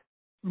game,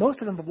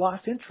 most of them have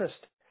lost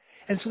interest.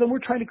 And so then we're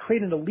trying to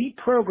create an elite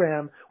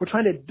program. We're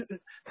trying to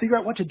figure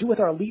out what to do with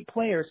our elite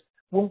players.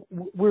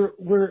 We're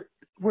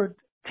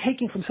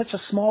taking from such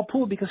a small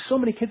pool because so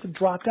many kids have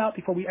dropped out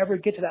before we ever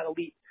get to that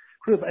elite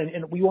group,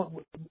 and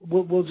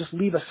we'll just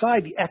leave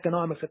aside the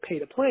economics of pay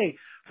to play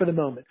for the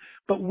moment.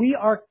 But we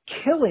are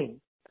killing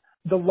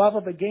the love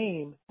of the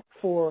game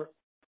for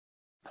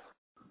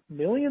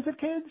millions of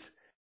kids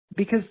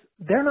because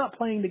they're not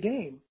playing the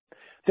game.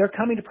 They're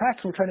coming to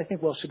practice and we're trying to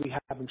think, well, should we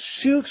have them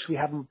shoot? Should we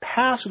have them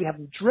pass? Should we have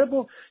them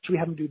dribble? Should we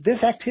have them do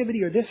this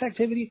activity or this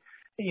activity?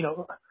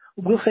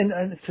 We'll say,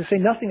 to say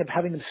nothing of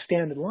having them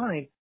stand in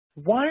line.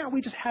 Why aren't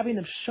we just having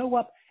them show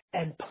up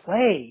and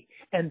play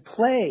and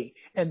play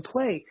and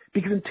play?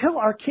 Because until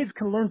our kids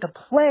can learn to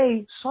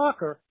play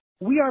soccer,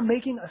 we're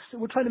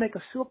trying to make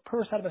a silk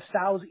purse out of a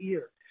sow's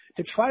ear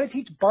to try to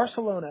teach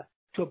Barcelona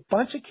to a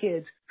bunch of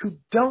kids who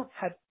don't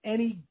have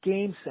any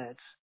game sense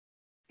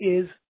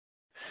is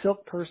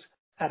silk purse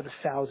out of a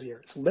sow's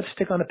ear. It's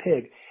lipstick on a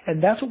pig.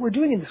 And that's what we're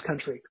doing in this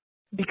country.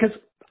 Because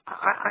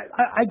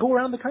I go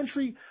around the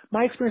country.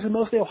 My experience is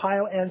mostly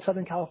Ohio and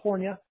Southern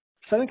California.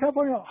 Southern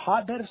California, a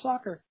hotbed of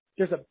soccer.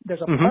 There's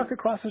a park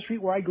across the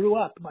street where I grew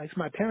up.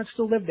 My parents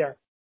still live there.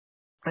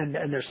 And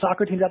there's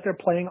soccer teams out there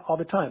playing all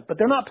the time. But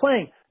they're not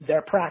playing.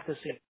 They're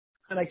practicing.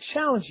 And I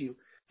challenge you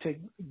to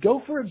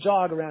go for a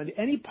jog around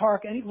any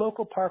park, any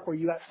local park where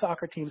you got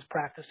soccer teams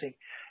practicing.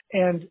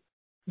 And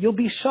you'll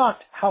be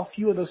shocked how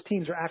few of those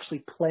teams are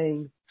actually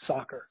playing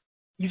soccer.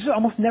 You just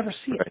almost never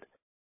see it.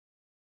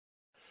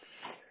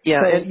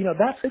 Yeah, So, and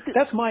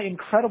that's my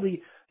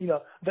incredibly,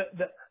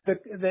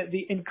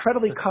 the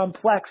incredibly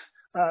complex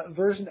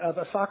version of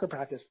a soccer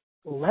practice.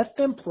 Let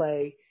them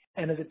play,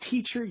 and as a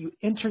teacher, you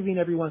intervene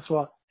every once in a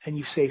while and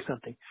you say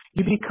something.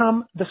 You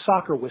become the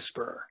soccer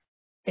whisperer.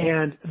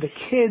 And the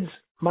kids,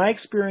 my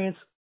experience,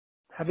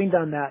 having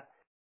done that,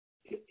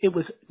 it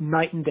was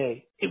night and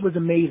day. It was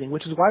amazing,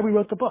 which is why we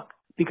wrote the book,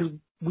 because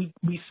we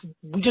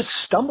just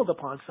stumbled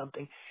upon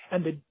something,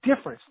 and the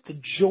difference, the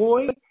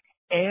joy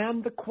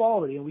and the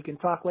quality, and we can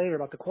talk later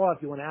about the quality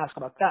if you want to ask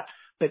about that,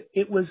 but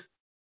it was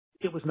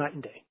night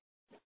and day.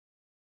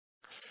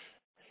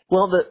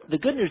 Well, the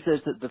good news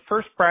is that the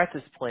first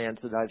practice plans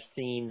that I've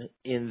seen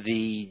in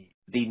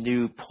the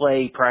new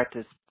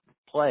practice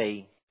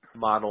play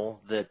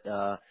model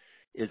that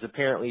is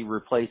apparently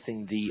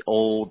replacing the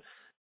old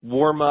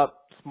warm-up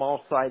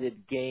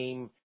small-sided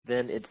game,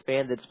 then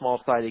expanded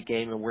small-sided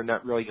game, and we're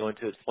not really going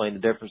to explain the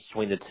difference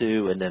between the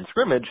two, and then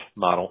scrimmage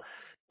model.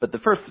 But the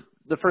first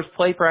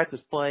practice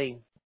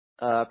plans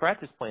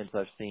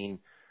I've seen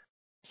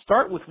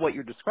start with what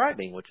you're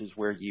describing, which is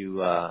where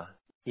you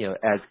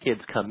as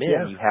kids come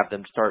in, you have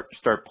them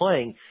start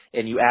playing,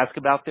 and you ask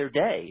about their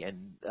day,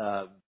 and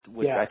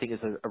which I think is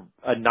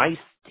a nice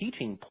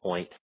teaching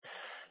point.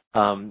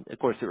 Of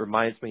course, it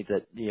reminds me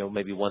that,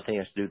 maybe one thing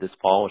I should do this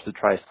fall is to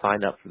try to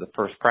sign up for the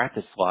first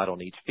practice slot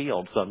on each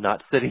field. So I'm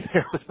not sitting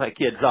there with my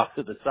kids off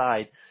to the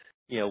side,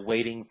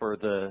 waiting for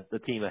the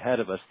team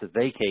ahead of us to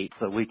vacate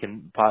so we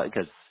can,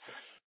 because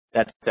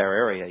that's our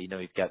area.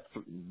 You've got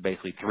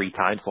basically 3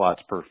 time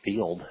slots per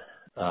field.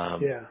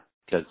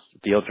 Because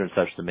fields are in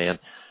such demand.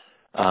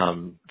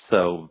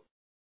 So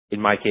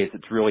in my case,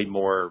 it's really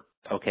more,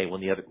 okay,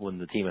 when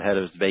the team ahead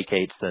of us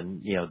vacates,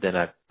 then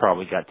I've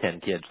probably got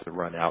 10 kids to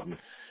run out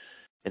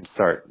and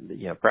start,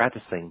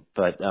 practicing.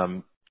 But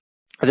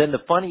then the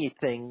funny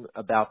thing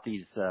about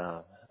these,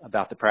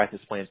 about the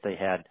practice plans they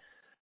had,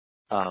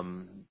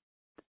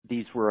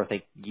 these were, I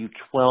think,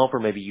 U12 or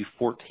maybe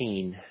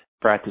U14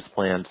 practice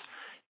plans,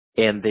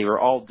 and they were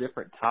all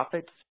different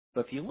topics.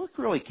 But if you look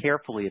really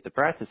carefully at the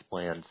practice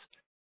plans,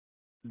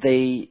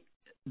 the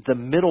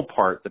middle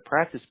part, the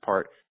practice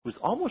part, was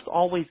almost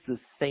always the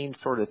same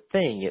sort of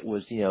thing. It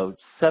was,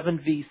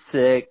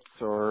 7v6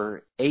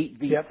 or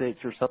 8v6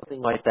 or something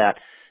like that.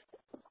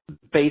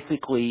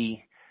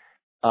 Basically,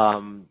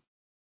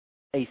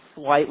 a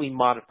slightly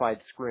modified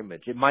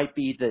scrimmage. It might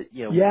be that,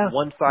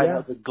 one side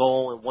has a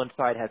goal and one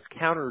side has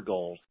counter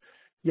goals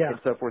and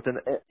so forth.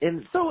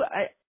 And so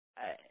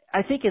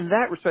I think in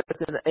that respect,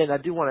 and I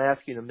do want to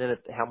ask you in a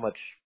minute how much,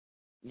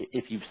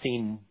 if you've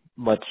seen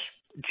much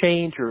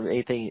change or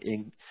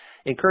anything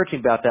encouraging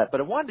about that, but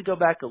I wanted to go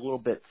back a little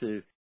bit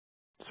to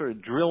sort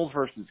of drills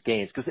versus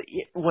games, because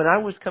when I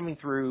was coming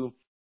through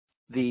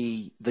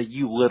the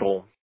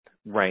U-Little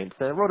ranks,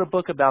 and I wrote a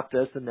book about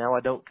this, and now I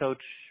don't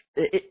coach.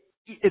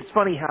 It's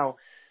funny how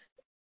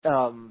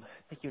I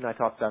think you and I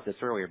talked about this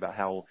earlier about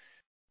how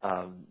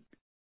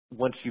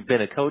once you've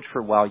been a coach for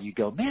a while, you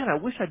go, man,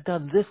 I wish I'd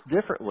done this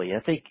differently.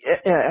 I think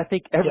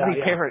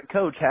every parent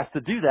coach has to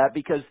do that,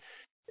 because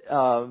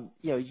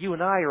you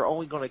and I are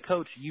only going to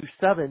coach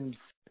U7s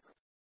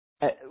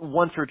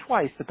once or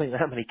twice, depending on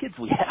how many kids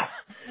we have.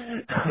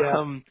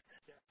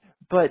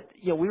 But,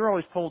 we were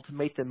always told to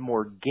make them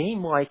more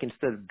game-like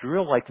instead of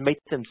drill-like, to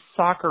make them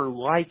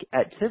soccer-like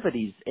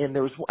activities. And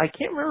there was, I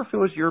can't remember if it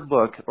was your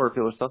book or if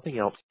it was something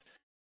else,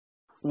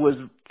 was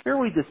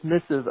fairly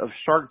dismissive of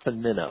sharks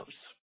and minnows.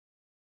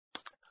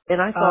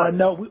 And I thought,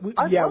 no,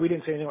 we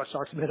didn't say anything about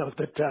sharks and minnows,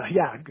 but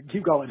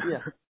keep going. Yeah.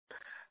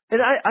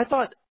 And I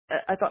thought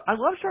I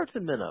love sharks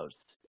and minnows,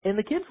 and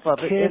the kids love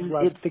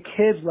it. The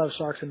kids love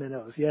sharks and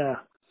minnows. Yeah.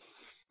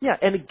 Yeah,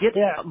 and it gets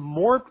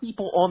more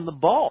people on the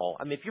ball.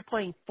 I mean, if you're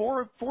playing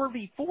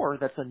 4v4,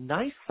 that's a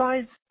nice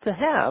size to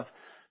have,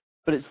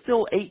 but it's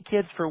still 8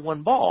 kids for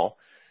one ball.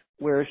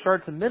 Whereas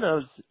sharks and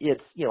minnows,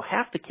 it's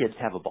half the kids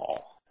have a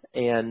ball,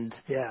 and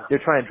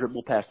they're trying to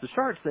dribble past the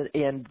sharks,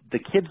 and the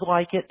kids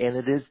like it, and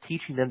it is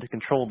teaching them to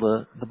control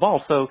the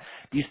ball. So,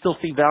 do you still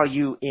see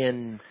value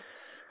in?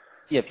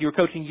 Yeah, if you were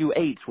coaching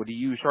U8s, would you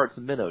use sharks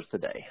and minnows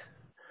today?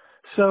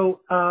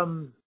 So,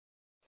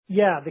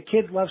 the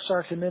kids love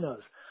sharks and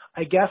minnows,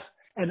 I guess,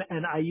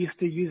 and I used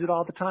to use it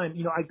all the time.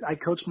 I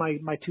coached my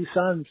 2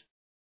 sons,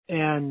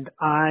 and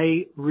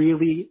I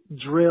really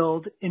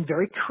drilled in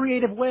very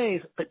creative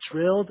ways, but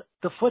drilled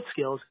the foot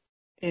skills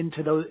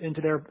into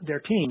their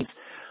teams,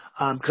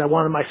 because I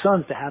wanted my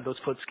sons to have those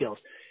foot skills.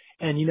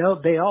 And,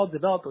 they all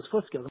developed those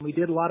foot skills, and we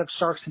did a lot of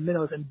sharks and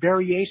minnows and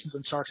variations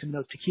on sharks and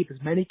minnows to keep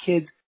as many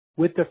kids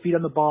with their feet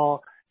on the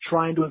ball,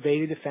 trying to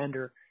evade a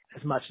defender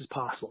as much as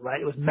possible, right?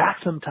 It was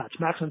maximum touch.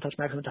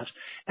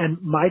 And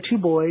my 2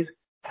 boys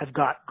have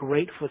got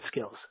great foot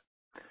skills.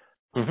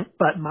 Mm-hmm.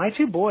 But my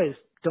 2 boys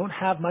don't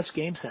have much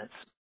game sense.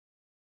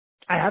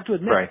 I have to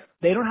admit,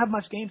 they don't have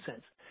much game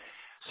sense.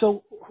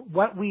 So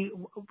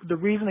the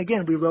reason,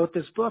 again, we wrote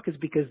this book is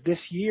because this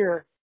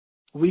year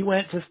we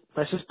went to,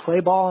 let's just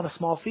play ball on a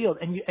small field,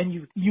 and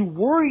you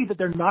worry that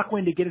they're not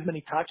going to get as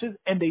many touches,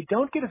 and they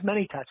don't get as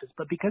many touches,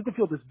 but because the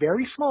field is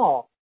very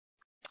small,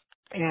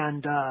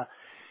 and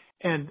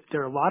and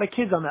there are a lot of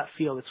kids on that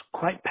field. It's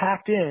quite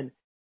packed in.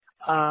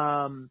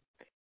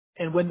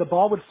 And when the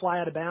ball would fly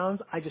out of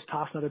bounds, I just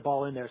toss another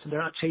ball in there. So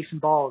they're not chasing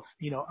balls,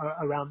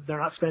 around. They're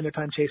not spending their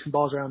time chasing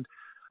balls around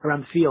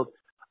the field.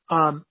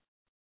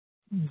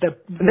 That's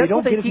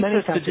what they teach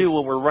us to do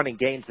when we're running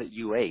games at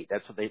U8.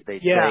 That's what they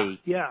say.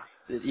 Yeah.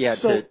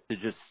 So, to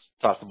just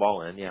toss the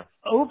ball in. Yeah.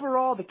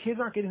 Overall, the kids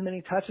aren't getting as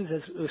many touches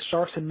as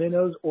Sharks and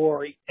Minnows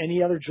or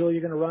any other drill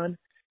you're going to run.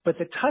 But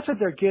the touches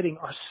they're getting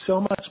are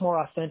so much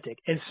more authentic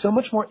and so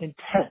much more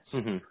intense.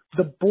 Mm-hmm.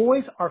 The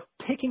boys are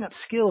picking up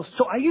skills.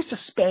 So I used to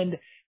spend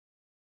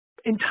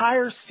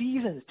entire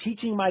seasons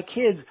teaching my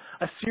kids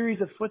a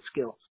series of foot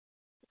skills.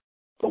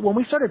 But when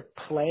we started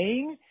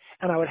playing,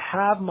 and I would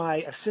have my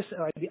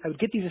assistant, I would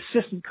get these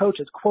assistant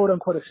coaches, quote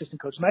unquote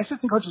assistant coaches. My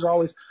assistant coaches are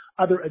always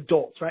other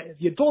adults, right?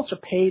 The adults are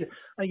paid,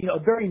 a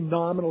very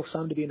nominal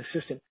sum to be an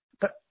assistant.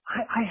 But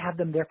I have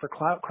them there for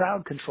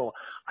crowd control.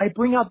 I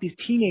bring out these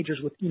teenagers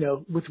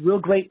with real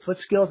great foot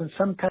skills and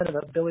some kind of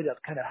ability to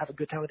kind of have a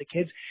good time with the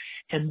kids.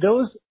 And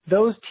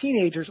those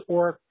teenagers,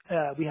 or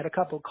we had a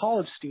couple of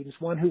college students,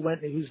 one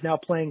who's now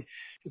playing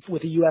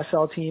with the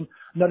USL team,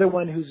 another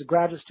one who's a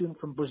graduate student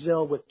from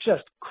Brazil with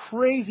just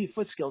crazy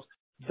foot skills.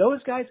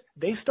 Those guys,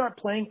 they start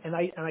playing, and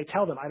I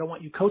tell them, I don't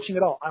want you coaching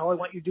at all. All I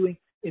want you doing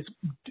is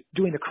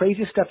doing the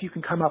craziest stuff you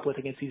can come up with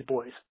against these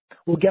boys.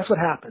 Well, guess what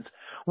happens?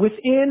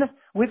 Within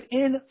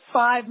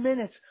 5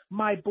 minutes,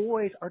 my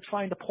boys are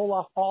trying to pull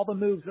off all the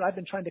moves that I've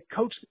been trying to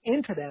coach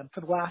into them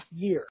for the last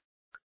year.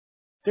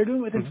 They're doing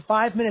it within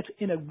 5 minutes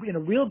in a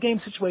real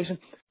game situation,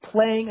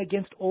 playing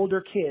against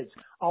older kids.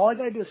 All I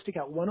got to do is stick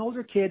out one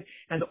older kid,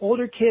 and the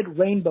older kid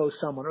rainbows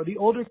someone, or the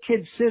older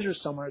kid scissors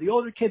someone, or the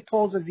older kid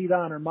pulls a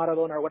Zidane or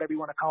Maradona or whatever you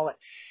want to call it.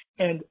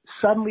 And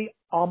suddenly,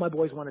 all my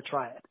boys want to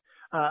try it.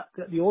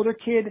 The older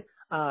kid,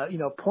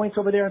 points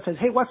over there and says,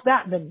 "Hey, what's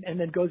that?" And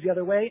then goes the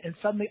other way. And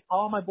suddenly,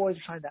 all my boys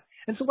are trying that.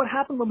 And so, what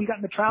happened when we got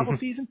in the travel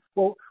season?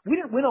 Well, we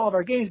didn't win all of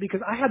our games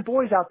because I had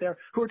boys out there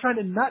who were trying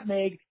to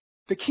nutmeg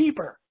the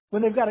keeper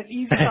when they've got an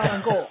easy shot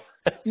on goal.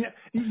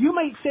 You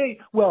might say,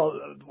 well,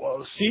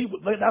 see,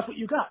 that's what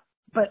you got.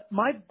 But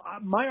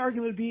my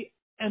argument would be,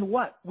 and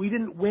what? We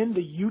didn't win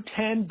the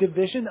U10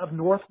 division of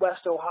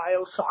Northwest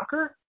Ohio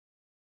soccer?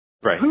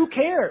 Right. Who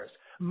cares?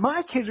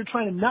 My kids are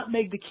trying to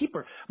nutmeg the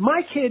keeper.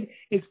 My kid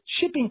is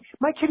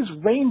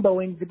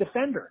rainbowing the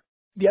defender.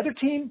 The other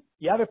team,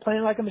 they're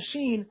playing like a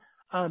machine.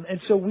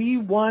 And so we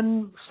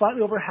won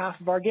slightly over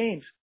half of our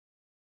games.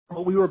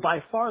 But we were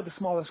by far the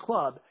smallest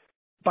club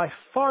in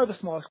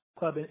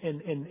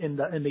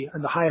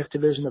the highest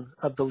division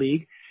of the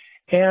league.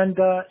 And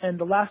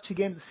the last 2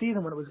 games of the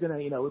season, when it was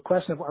going to, a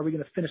question of are we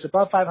going to finish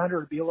above 500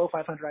 or below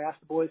 500, I asked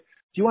the boys,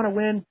 do you want to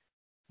win?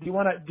 Do you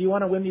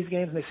want to win these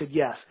games? And they said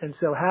yes. And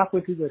so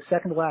halfway through the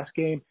second to last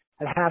game,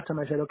 at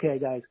halftime, I said, okay,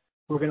 guys,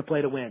 we're going to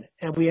play to win.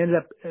 And we ended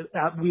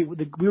up we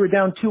were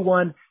down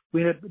 2-1.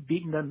 We ended up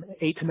beating them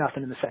 8-0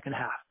 in the second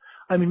half.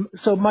 I mean,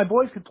 so my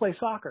boys could play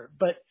soccer,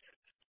 but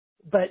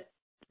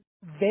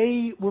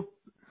they were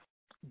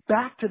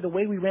back to the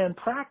way we ran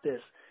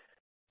practice.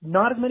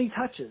 Not as many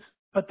touches,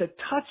 but the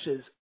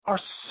touches are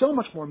so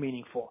much more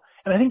meaningful.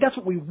 And I think that's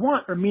what we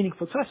want, are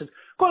meaningful touches.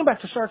 Going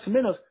back to Sharks and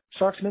Minnows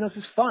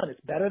is fun. It's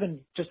better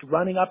than just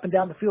running up and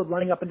down the field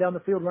with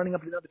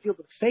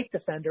a fake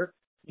defender,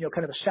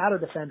 kind of a shadow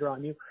defender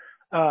on you.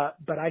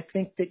 But I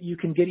think that you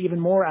can get even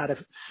more out of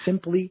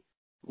simply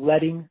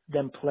letting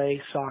them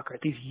play soccer.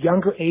 At these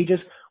younger ages,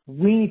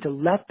 we need to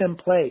let them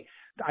play.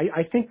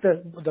 I think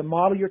the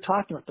model you're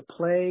talking about, the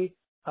play,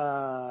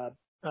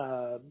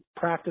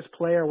 practice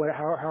play, or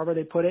whatever, however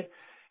they put it,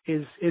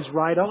 is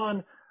right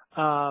on.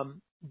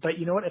 But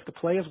you know what? If the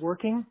play is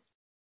working,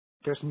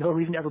 there's no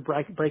reason to ever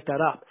break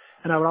that up.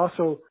 And I would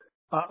also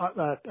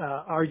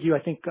argue, I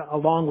think,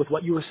 along with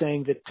what you were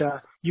saying,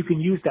 that you can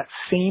use that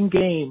same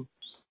game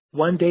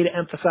one day to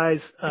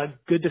emphasize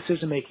good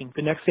decision making,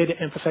 the next day to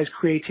emphasize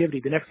creativity,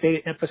 the next day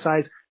to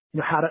emphasize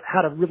how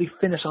to really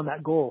finish on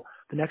that goal,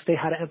 the next day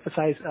how to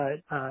emphasize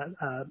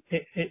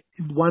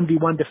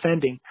 1v1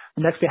 defending,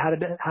 the next day how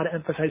to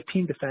emphasize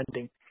team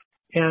defending,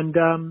 and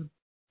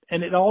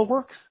it all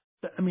works.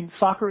 I mean,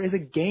 soccer is a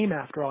game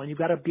after all, and you've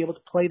got to be able to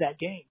play that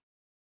game.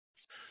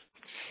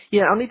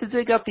 Yeah, I'll need to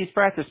dig up these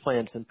practice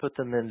plans and put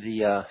them in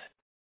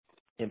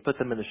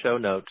the show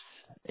notes,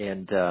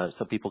 and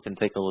so people can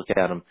take a look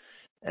at them.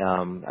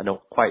 I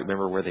don't quite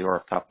remember where they are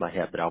off the top of my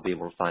head, but I'll be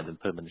able to find them,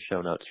 put them in the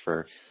show notes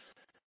for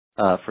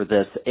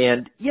this.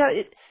 And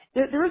yeah,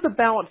 there is a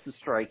balance to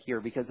strike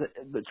here, because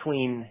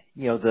between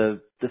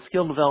the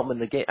skill development,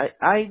 the game.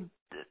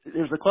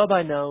 There's a club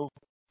I know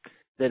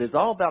that is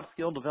all about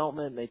skill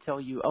development, and they tell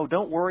you, oh,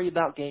 don't worry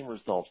about game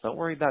results. Don't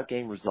worry about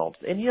game results.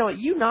 And at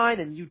U9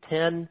 and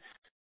U10,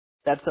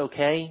 that's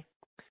okay.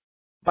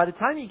 By the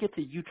time you get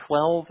to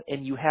U12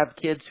 and you have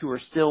kids who are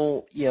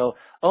still,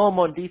 oh, I'm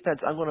on defense,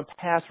 I'm going to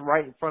pass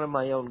right in front of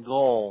my own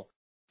goal,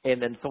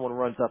 and then someone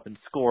runs up and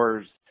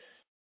scores,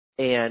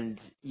 and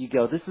you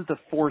go, this is the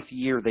 4th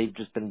year they've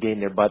just been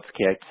getting their butts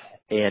kicked,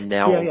 and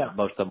now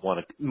most of them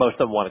want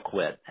to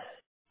quit.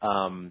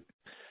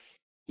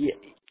 yeah,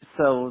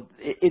 so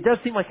it does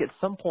seem like at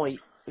some point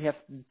we have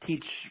to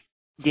teach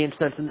game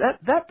sense, and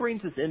that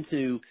brings us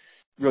into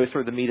really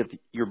sort of the meat of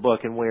your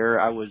book, and where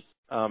I was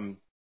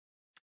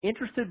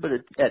interested, but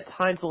at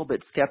times a little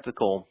bit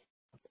skeptical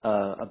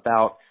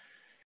about,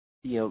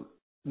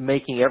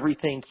 making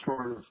everything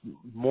sort of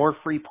more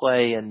free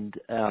play and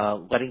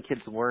letting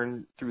kids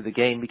learn through the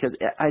game. Because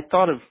I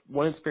thought of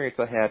one experience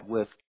I had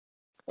with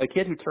a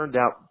kid who turned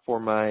out for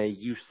my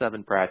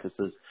U7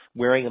 practices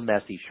wearing a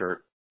Messi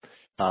shirt,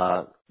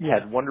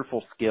 had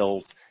wonderful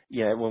skills.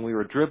 Yeah, when we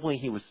were dribbling,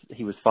 he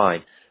was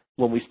fine.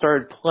 When we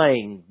started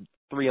playing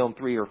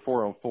 3-on-3 or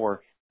 4-on-4,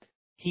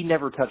 he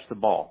never touched the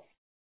ball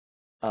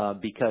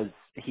because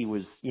he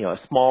was, a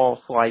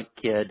small, slight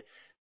kid,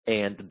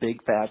 and the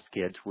big, fast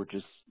kids were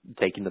just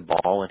taking the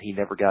ball, and he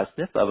never got a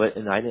sniff of it,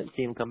 and I didn't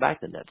see him come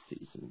back the next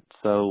season.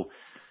 So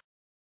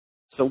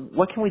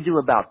what can we do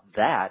about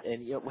that?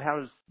 And how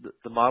does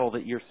the model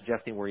that you're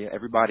suggesting, where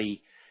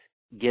everybody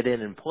get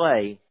in and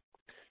play,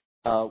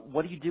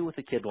 what do you do with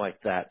a kid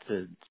like that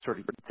to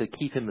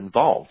keep him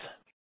involved?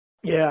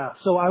 Yeah,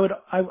 so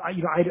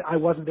I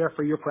wasn't there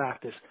for your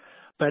practice,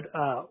 but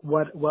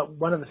what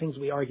one of the things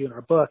we argue in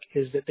our book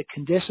is that the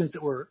conditions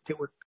that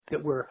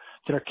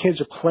our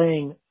kids are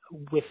playing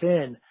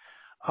within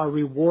are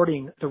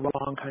rewarding the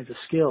wrong kinds of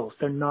skills.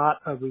 They're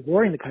not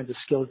rewarding the kinds of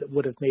skills that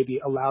would have maybe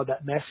allowed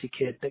that Messi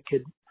kid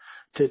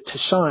to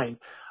shine.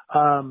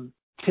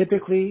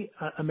 Typically,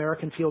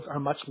 American fields are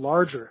much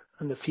larger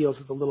than the fields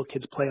that the little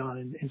kids play on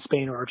in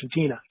Spain or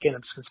Argentina. Again,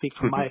 I'm just going to speak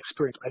from my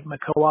experience. My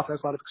co-author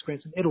has a lot of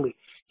experience in Italy.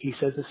 He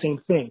says the same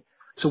thing.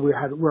 So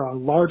we're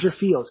on larger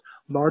fields.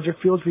 Larger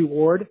fields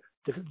reward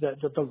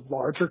the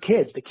larger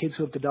kids, the kids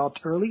who have developed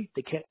early.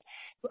 They can't.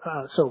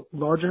 So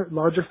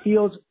larger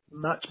fields,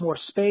 much more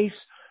space.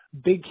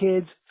 Big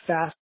kids,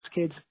 fast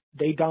kids,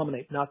 they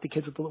dominate. Not the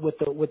kids with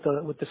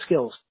the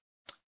skills.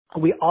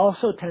 We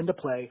also tend to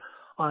play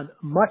on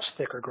much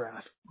thicker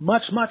grass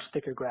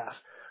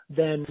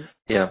than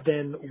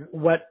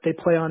what they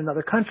play on in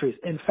other countries.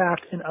 In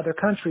fact, in other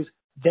countries,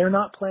 they're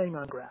not playing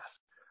on grass.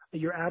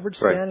 Your average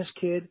Spanish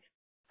kid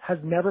has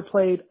never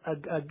played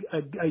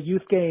a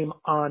youth game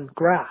on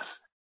grass.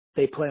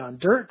 They play on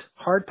dirt,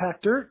 hard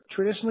packed dirt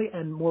traditionally,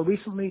 and more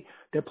recently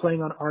they're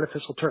playing on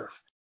artificial turf.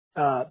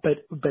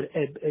 But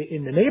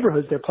in the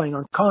neighborhoods they're playing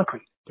on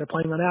concrete. They're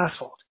playing on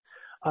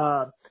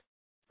asphalt.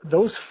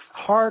 Those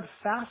hard,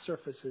 fast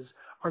surfaces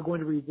are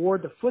going to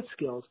reward the foot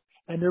skills,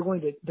 and they're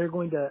going to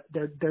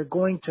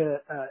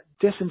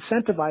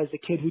disincentivize the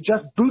kid who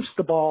just boots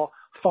the ball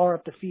far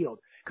up the field.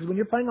 Because when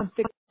you're playing on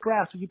thick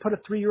grass, if you put a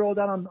 3-year-old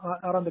out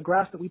on the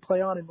grass that we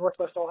play on in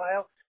Northwest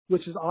Ohio,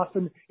 which is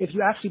often, if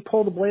you actually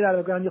pull the blade out of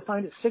the ground, you'll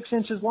find it 6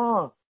 inches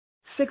long,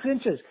 6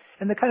 inches.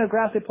 And the kind of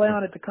grass they play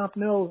on at the Camp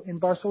Nou in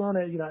Barcelona,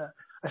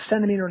 a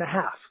centimeter and a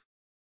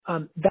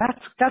half.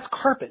 That's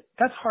carpet.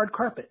 That's hard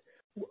carpet.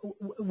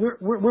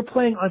 We're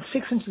playing on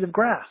 6 inches of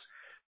grass.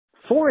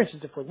 4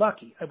 inches if we're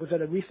lucky. I was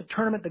at a recent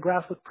tournament. The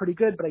grass looked pretty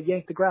good, but I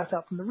yanked the grass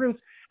out from the roots,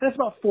 and it's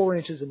about 4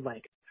 inches in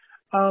length.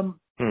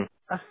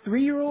 A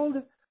 3-year-old,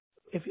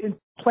 if in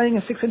playing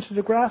in 6 inches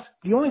of grass,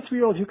 the only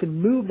 3-year-old who can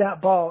move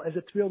that ball is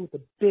a 3-year-old with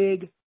a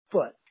big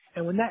foot.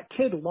 And when that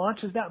kid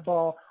launches that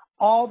ball,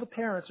 all the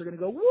parents are going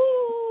to go,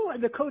 woo,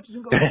 and the coaches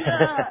are going to go,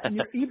 yeah. And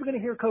you're even going to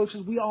hear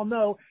coaches, we all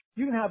know,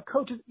 you're going to have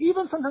coaches,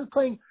 even sometimes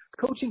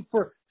coaching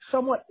for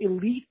somewhat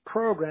elite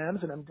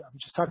programs, and I'm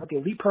just talking about the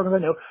elite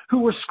programs I know,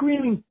 who were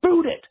screaming,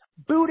 boot it,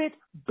 boot it,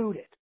 boot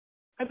it.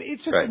 I mean,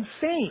 it's just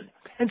insane.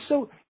 And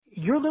so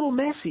your little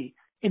Messi,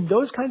 in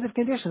those kinds of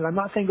conditions, I'm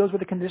not saying those were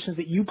the conditions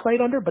that you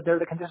played under, but they're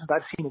the conditions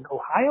I've seen in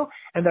Ohio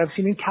and that I've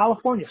seen in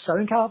California,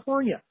 Southern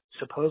California.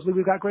 Supposedly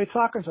we've got great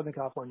soccer in Southern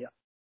California.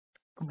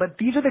 But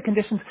these are the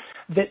conditions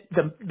that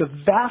the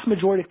vast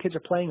majority of kids are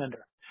playing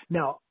under.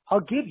 Now, I'll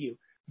give you,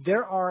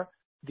 there are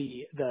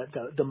the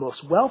most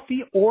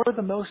wealthy or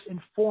the most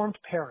informed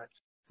parents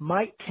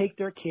might take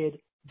their kid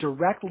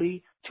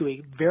directly to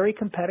a very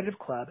competitive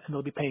club, and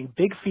they'll be paying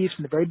big fees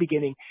from the very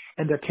beginning,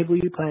 and their kid will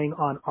be playing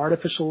on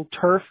artificial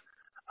turf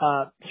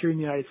here in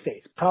the United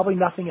States. Probably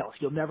nothing else.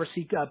 You'll never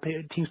see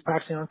teams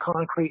practicing on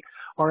concrete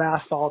or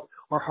asphalt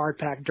or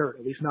hard-packed dirt,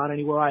 at least not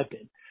anywhere I've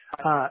been.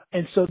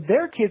 And so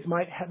their kids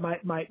might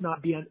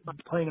not be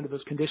playing under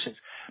those conditions.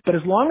 But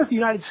as long as the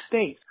United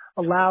States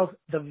allows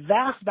the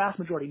vast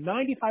majority,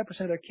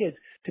 95% of their kids,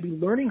 to be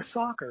learning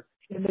soccer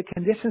in the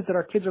conditions that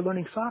our kids are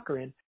learning soccer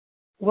in,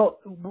 well,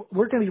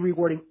 we're going to be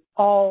rewarding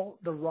all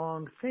the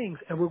wrong things,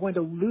 and we're going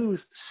to lose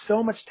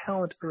so much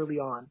talent early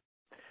on.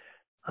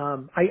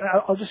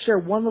 I'll just share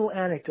one little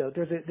anecdote.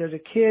 There's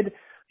a kid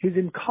who's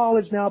in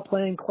college now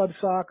playing club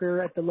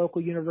soccer at the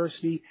local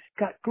university,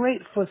 got great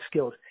foot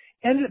skills,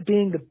 ended up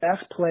being the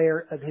best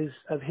player of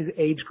his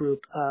age group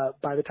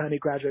by the time he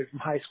graduated from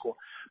high school.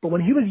 But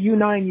when he was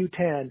U9,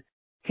 U10,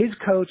 his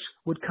coach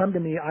would come to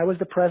me. I was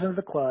the president of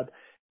the club,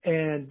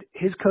 and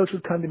his coach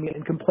would come to me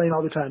and complain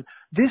all the time.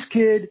 This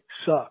kid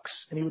sucks.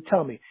 And he would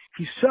tell me,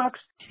 he sucks,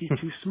 he's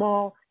too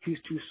small, he's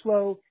too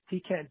slow, he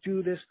can't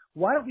do this.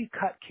 Why don't we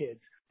cut kids?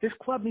 This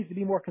club needs to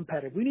be more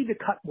competitive. We need to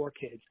cut more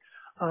kids.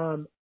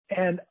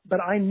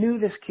 But I knew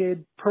this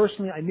kid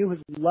personally. I knew his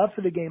love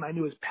for the game. I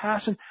knew his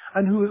passion.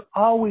 I knew he was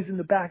always in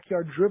the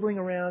backyard dribbling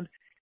around.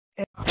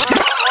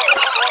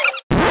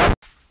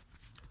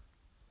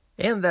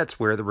 And that's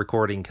where the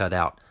recording cut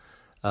out.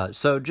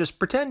 So just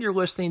pretend you're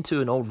listening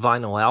to an old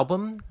vinyl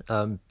album.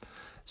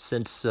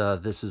 Since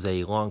this is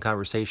a long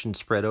conversation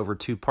spread over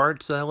 2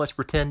 parts, let's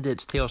pretend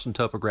it's Tales from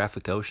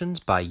Topographic Oceans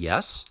by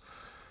Yes.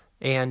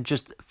 And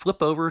just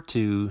flip over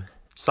to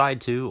side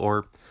 2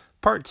 or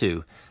part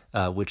 2,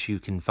 which you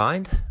can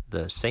find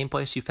the same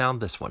place you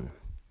found this one.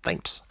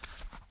 Thanks.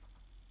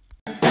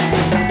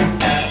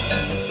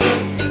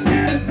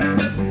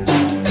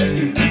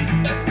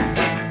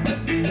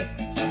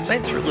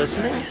 Thanks for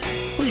listening.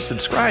 Please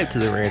subscribe to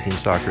the Ranting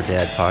Soccer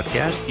Dad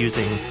podcast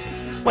using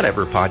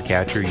whatever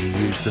podcatcher you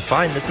use to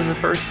find us in the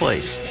first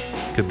place.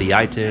 Could be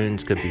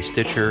iTunes, could be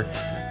Stitcher,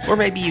 or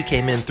maybe you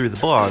came in through the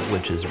blog,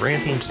 which is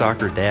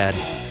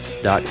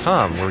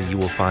rantingsoccerdad.com, where you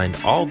will find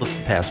all the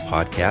past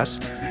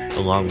podcasts,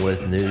 along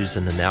with news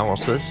and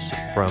analysis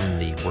from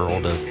the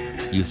world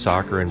of youth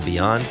soccer and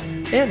beyond.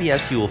 And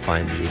yes, you will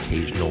find the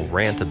occasional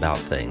rant about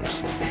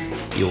things.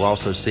 You'll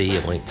also see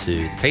a link to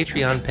the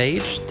Patreon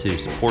page to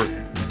support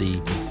the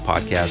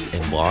podcast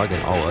and blog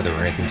and all other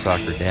Ranting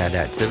Soccer Dad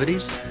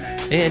activities.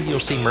 And you'll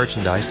see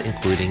merchandise,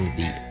 including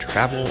the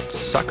Travel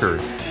Sucker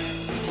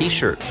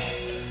t-shirt.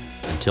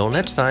 Until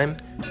next time,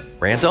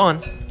 rant on.